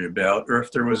angry about or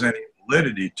if there was any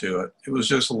validity to it. It was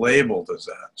just labeled as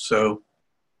that. So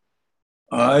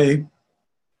I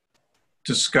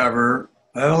discover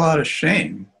I had a lot of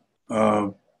shame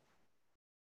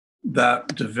that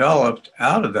developed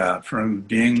out of that from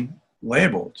being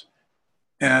labeled.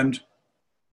 And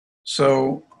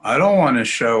so I don't want to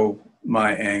show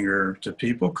my anger to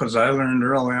people because I learned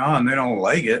early on they don't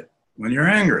like it when you're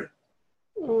angry.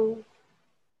 Mm.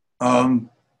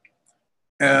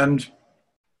 And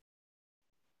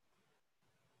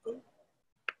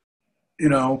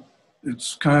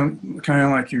it's kind of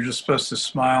like you're just supposed to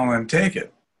smile and take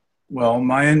it. Well,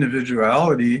 my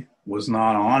individuality was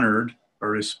not honored or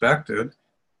respected.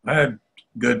 I had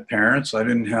good parents. I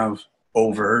didn't have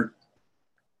overt,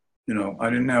 I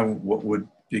didn't have what would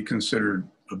be considered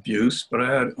abuse, but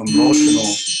I had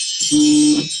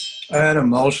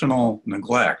emotional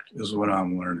neglect is what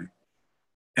I'm learning.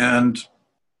 And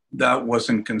that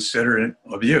wasn't considered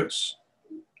abuse.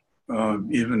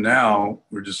 Even now,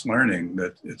 we're just learning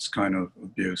that it's kind of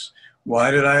abuse.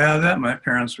 Why did I have that? My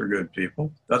parents were good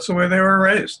people. That's the way they were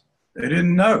raised. They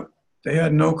didn't know. They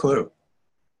had no clue.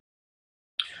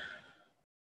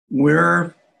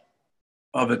 We're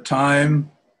of a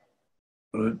time,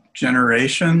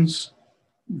 generations,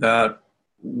 that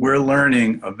we're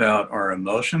learning about our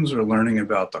emotions. We're learning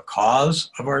about the cause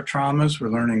of our traumas. We're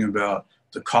learning about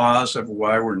the cause of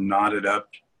why we're knotted up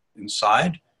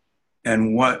inside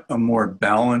and what a more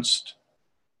balanced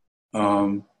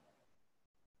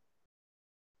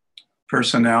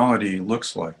personality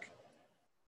looks like.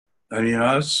 And,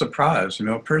 I was surprised,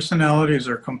 personalities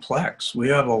are complex. We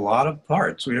have a lot of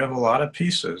parts. We have a lot of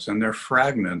pieces and they're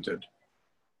fragmented.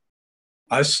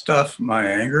 I stuff my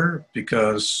anger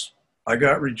because I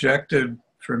got rejected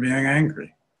for being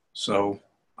angry. So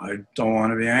I don't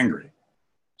want to be angry.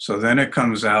 So then it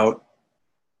comes out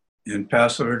in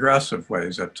passive aggressive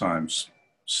ways at times.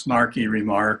 Snarky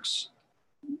remarks,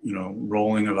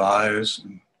 rolling of eyes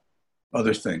and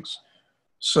other things.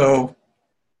 So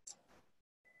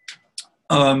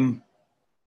I'm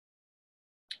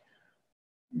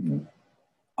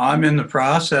in the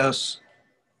process,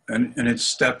 and it's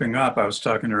stepping up. I was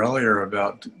talking earlier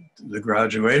about the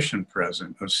graduation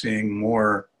present of seeing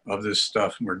more of this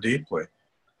stuff more deeply.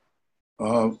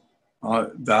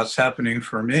 That's happening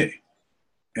for me.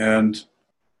 And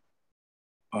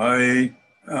I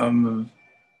am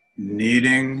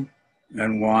needing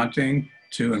and wanting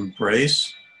to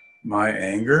embrace my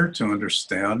anger, to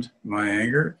understand my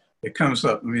anger. It comes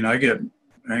up, I mean,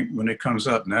 when it comes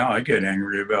up now, I get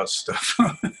angry about stuff.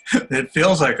 It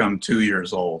feels like I'm 2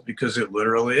 years old because it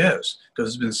literally is, because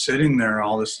it's been sitting there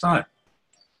all this time.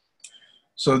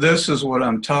 So this is what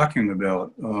I'm talking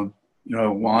about,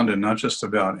 Wanda, not just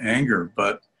about anger,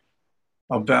 but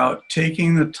about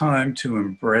taking the time to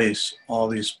embrace all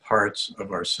these parts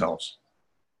of ourselves.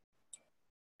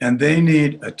 And they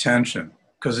need attention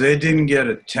because they didn't get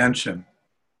attention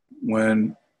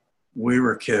when we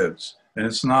were kids. And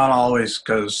it's not always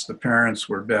because the parents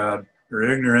were bad or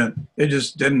ignorant. They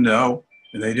just didn't know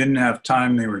and they didn't have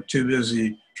time. They were too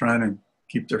busy trying to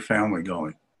keep their family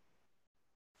going.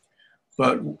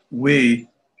 But we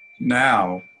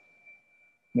now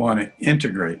want to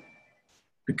integrate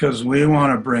because we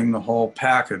want to bring the whole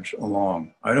package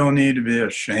along. I don't need to be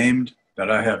ashamed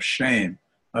that I have shame.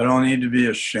 I don't need to be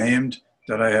ashamed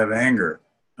that I have anger.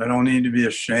 I don't need to be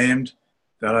ashamed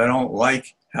that I don't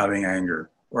like having anger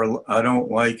or I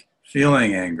don't like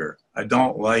feeling anger. I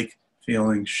don't like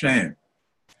feeling shame.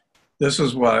 This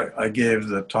is why I gave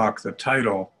the talk the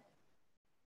title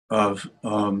of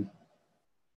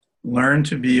Learn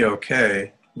to be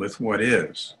okay with what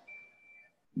is.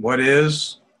 What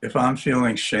is, if I'm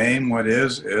feeling shame, what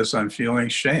is I'm feeling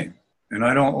shame and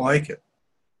I don't like it.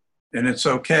 And it's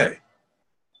okay.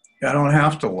 I don't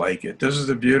have to like it. This is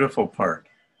the beautiful part.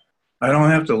 I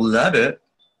don't have to let it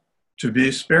to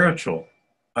be spiritual.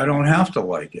 I don't have to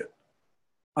like it.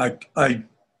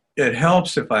 It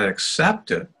helps if I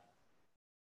accept it.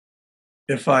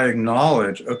 If I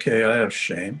acknowledge, okay, I have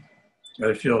shame.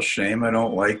 I feel shame. I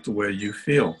don't like the way you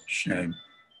feel shame.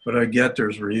 But I get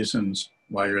there's reasons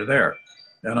why you're there.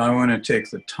 And I want to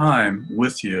take the time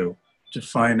with you to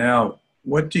find out,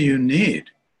 what do you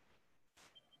need?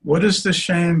 What is the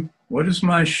shame? What does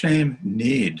my shame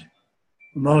need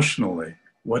emotionally?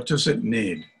 What does it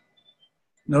need?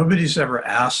 Nobody's ever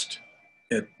asked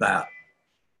it that.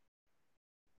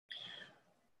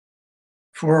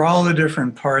 For all the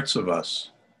different parts of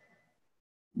us,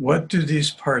 what do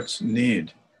these parts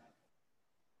need?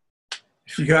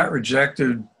 If you got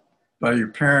rejected by your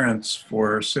parents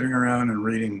for sitting around and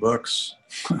reading books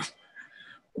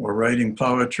or writing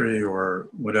poetry or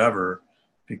whatever,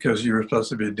 because you were supposed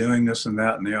to be doing this and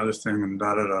that and the other thing and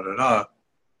da-da-da-da-da,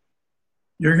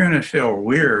 you're going to feel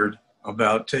weird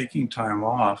about taking time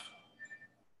off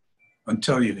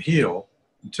until you heal,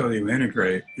 until you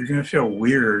integrate. You're going to feel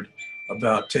weird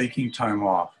about taking time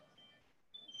off,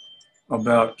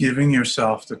 about giving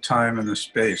yourself the time and the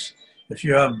space. If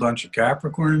you have a bunch of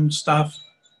Capricorn stuff,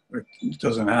 it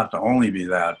doesn't have to only be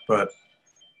that, but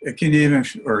it can even,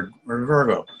 or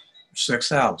Virgo,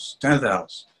 6th house, 10th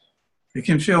house. It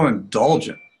can feel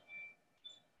indulgent.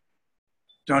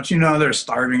 Don't you know there's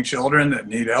starving children that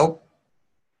need help?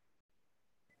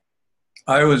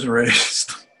 I was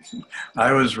raised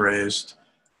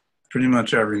pretty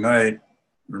much every night,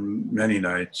 or many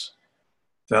nights,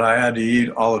 that I had to eat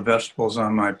all the vegetables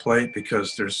on my plate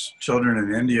because there's children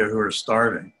in India who are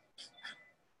starving.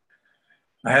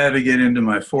 I had to get into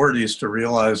my 40s to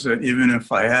realize that even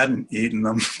if I hadn't eaten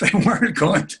them, they weren't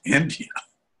going to India.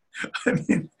 I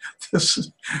mean, this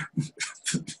is,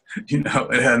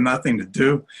 it had nothing to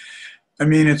do. I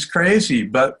mean, it's crazy,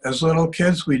 but as little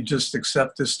kids, we just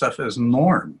accept this stuff as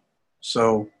norm.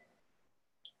 So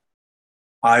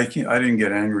I didn't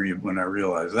get angry when I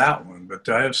realized that one, but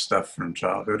I have stuff from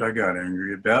childhood I got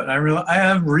angry about. And I realized I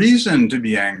have reason to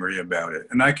be angry about it.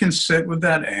 And I can sit with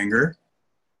that anger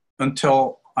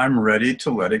until I'm ready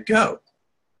to let it go.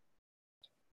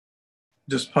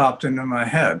 Just popped into my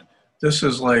head. This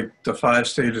is like the 5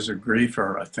 stages of grief,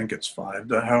 or I think it's 5,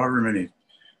 however many.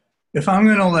 If I'm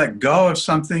going to let go of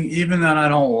something, even that I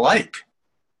don't like,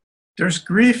 there's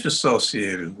grief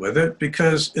associated with it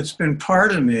because it's been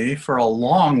part of me for a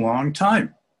long, long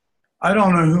time. I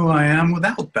don't know who I am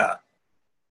without that.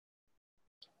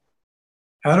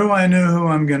 How do I know who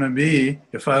I'm going to be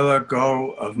if I let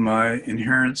go of my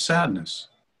inherent sadness?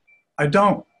 I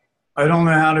don't. I don't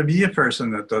know how to be a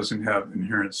person that doesn't have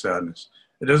inherent sadness.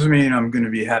 It doesn't mean I'm going to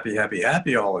be happy, happy,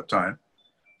 happy all the time,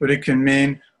 but it can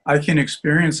mean I can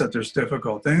experience that there's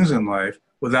difficult things in life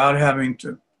without having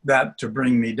that to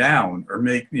bring me down or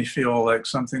make me feel like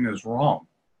something is wrong.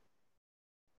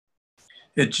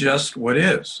 It's just what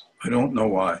is. I don't know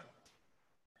why.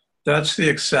 That's the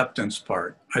acceptance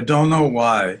part. I don't know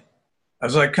why.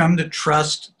 As I come to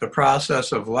trust the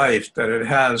process of life, that it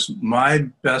has my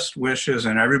best wishes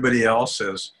and everybody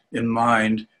else's in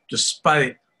mind,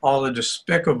 despite all the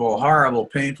despicable, horrible,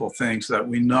 painful things that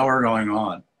we know are going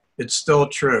on. It's still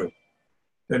true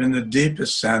that in the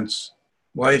deepest sense,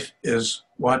 life is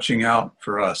watching out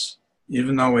for us,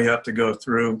 even though we have to go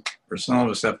through, or some of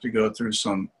us have to go through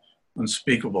some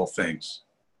unspeakable things.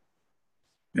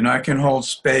 And I can hold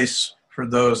space for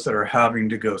those that are having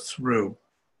to go through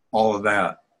all of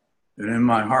that. And in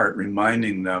my heart,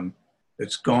 reminding them,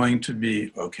 it's going to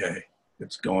be okay.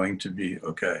 It's going to be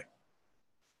okay.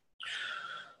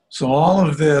 So all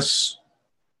of this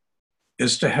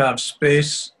is to have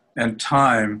space and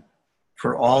time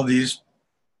for all these,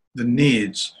 the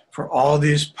needs, for all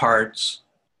these parts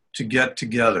to get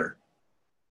together.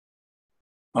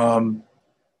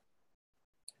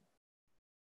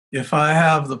 If I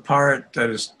have the part that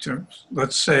is,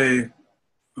 let's say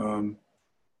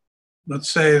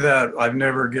that I've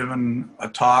never given a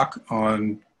talk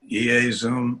on EA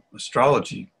Zoom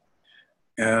astrology,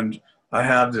 and I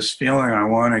have this feeling I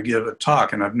want to give a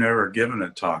talk, and I've never given a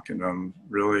talk, and I'm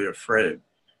really afraid.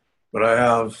 But I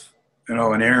have,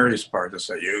 an Aries part that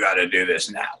say, you got to do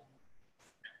this now.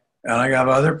 And I have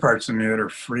other parts of me that are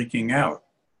freaking out.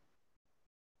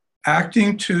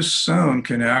 Acting too soon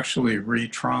can actually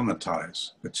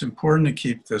re-traumatize. It's important to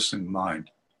keep this in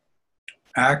mind.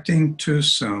 Acting too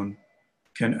soon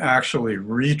can actually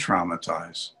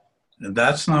re-traumatize, and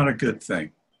that's not a good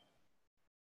thing.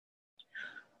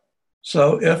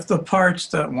 So if the parts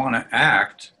that want to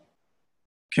act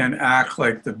can act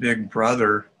like the big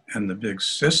brother and the big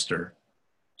sister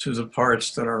to the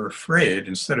parts that are afraid,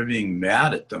 instead of being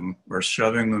mad at them or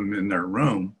shoving them in their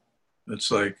room, it's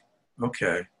like,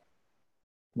 okay,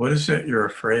 what is it you're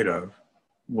afraid of?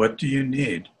 What do you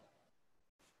need?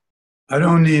 I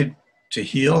don't need to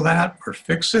heal that or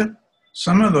fix it.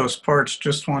 Some of those parts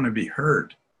just want to be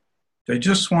heard. They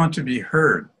just want to be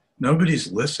heard.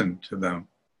 Nobody's listened to them.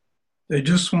 They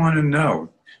just want to know.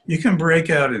 You can break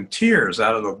out in tears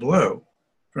out of the blue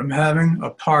from having a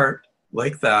part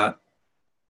like that,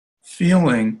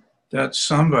 feeling that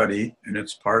somebody, and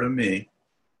it's part of me,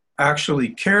 actually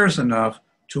cares enough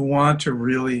to want to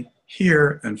really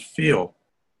hear and feel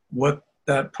what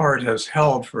that part has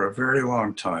held for a very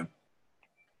long time.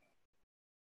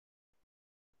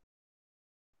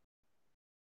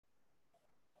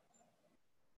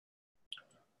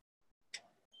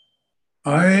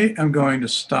 I am going to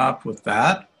stop with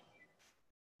that,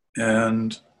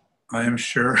 and I am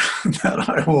sure that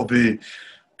I will be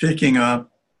picking up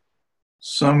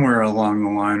somewhere along the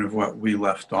line of what we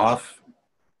left off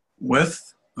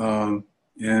with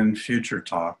in future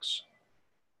talks.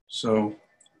 So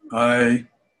I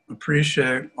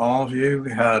appreciate all of you.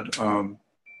 We had, I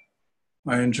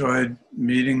enjoyed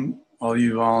meeting all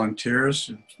you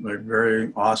volunteers, like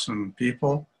very awesome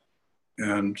people,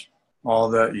 and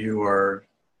all that you are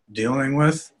dealing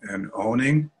with and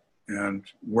owning and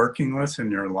working with in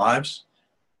your lives,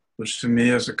 which to me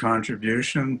is a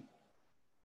contribution,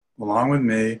 along with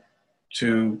me,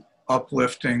 to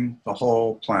uplifting the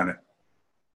whole planet,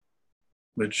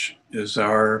 which is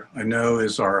our, I know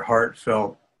is our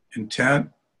heartfelt intent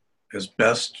as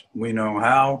best we know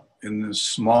how, in the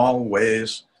small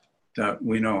ways that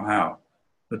we know how.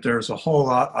 But there's a whole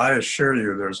lot, I assure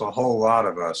you, there's a whole lot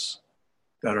of us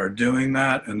that are doing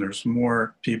that, and there's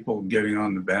more people getting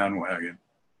on the bandwagon.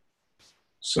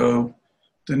 So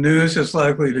the news is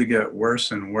likely to get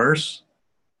worse and worse.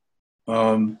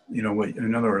 In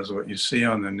other words, what you see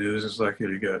on the news is likely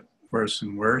to get worse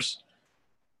and worse.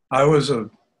 I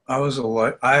have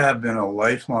been a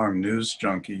lifelong news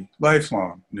junkie,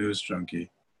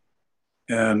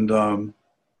 and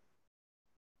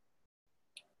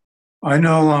I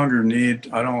no longer need.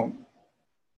 I don't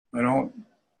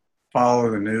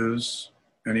follow the news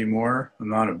anymore. I'm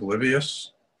not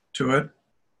oblivious to it.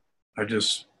 I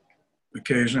just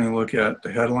occasionally look at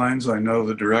the headlines. I know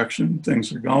the direction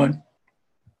things are going.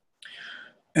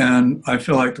 And I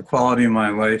feel like the quality of my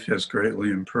life has greatly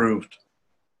improved.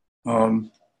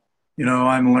 I'm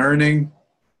learning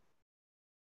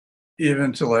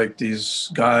even to like these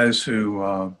guys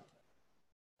who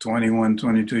 21,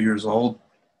 22 years old,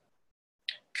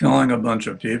 killing a bunch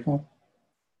of people.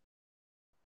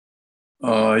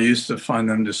 I used to find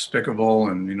them despicable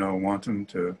and, want them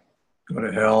to go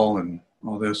to hell and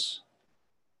all this.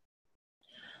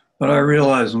 But I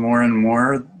realize more and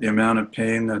more the amount of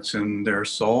pain that's in their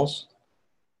souls.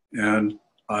 And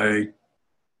I,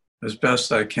 as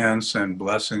best I can, send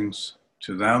blessings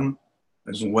to them,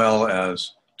 as well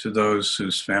as to those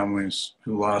whose families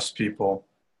who lost people,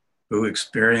 who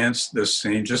experienced this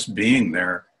scene, just being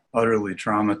there, utterly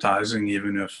traumatizing,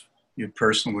 even if you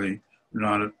personally were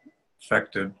not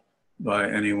affected by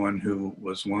anyone who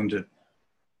was wounded.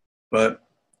 But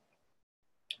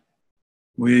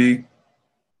we,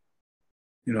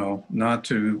 not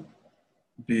to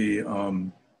be,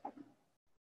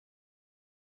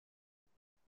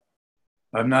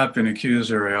 I've not been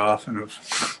accused very often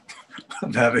of,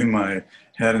 of having my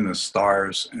head in the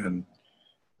stars and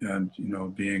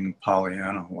being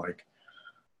Pollyanna-like.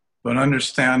 But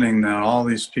understanding that all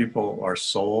these people are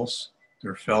souls,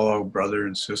 they're fellow brother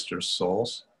and sister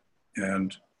souls,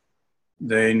 and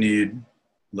they need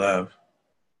love.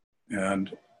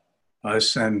 And I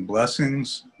send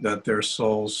blessings that their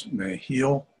souls may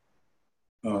heal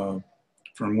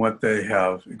from what they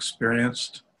have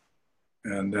experienced,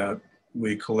 and that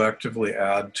we collectively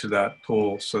add to that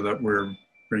pool so that we're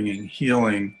bringing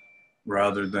healing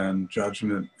rather than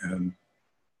judgment and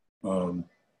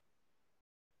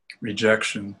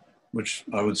rejection, which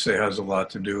I would say has a lot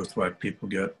to do with why people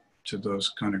get to those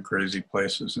kind of crazy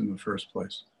places in the first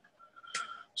place.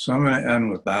 So I'm going to end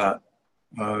with that.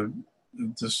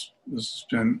 This has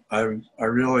been, I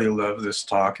really love this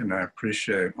talk, and I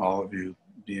appreciate all of you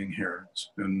being here. It's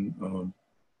been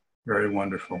very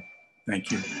wonderful.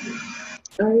 Thank you.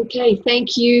 Okay,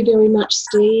 thank you very much,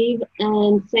 Steve.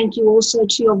 And thank you also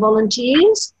to your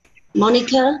volunteers,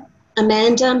 Monica,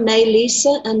 Amanda, May,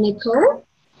 Lisa, and Nicole.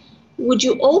 Would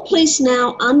you all please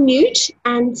now unmute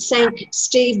and thank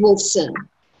Steve Wolfson?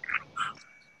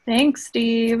 Thanks,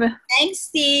 Steve. Thanks,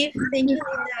 Steve. Thank you,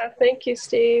 Linda. Thank you,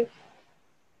 Steve.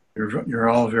 You're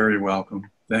all very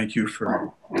welcome. Thank you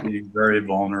for being very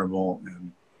vulnerable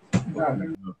and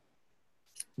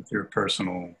with your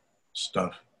personal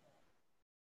stuff.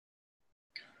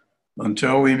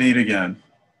 Until we meet again.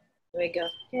 There we go.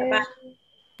 Yeah. Bye-bye.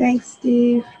 Thanks,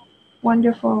 Steve.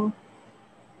 Wonderful.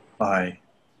 Bye.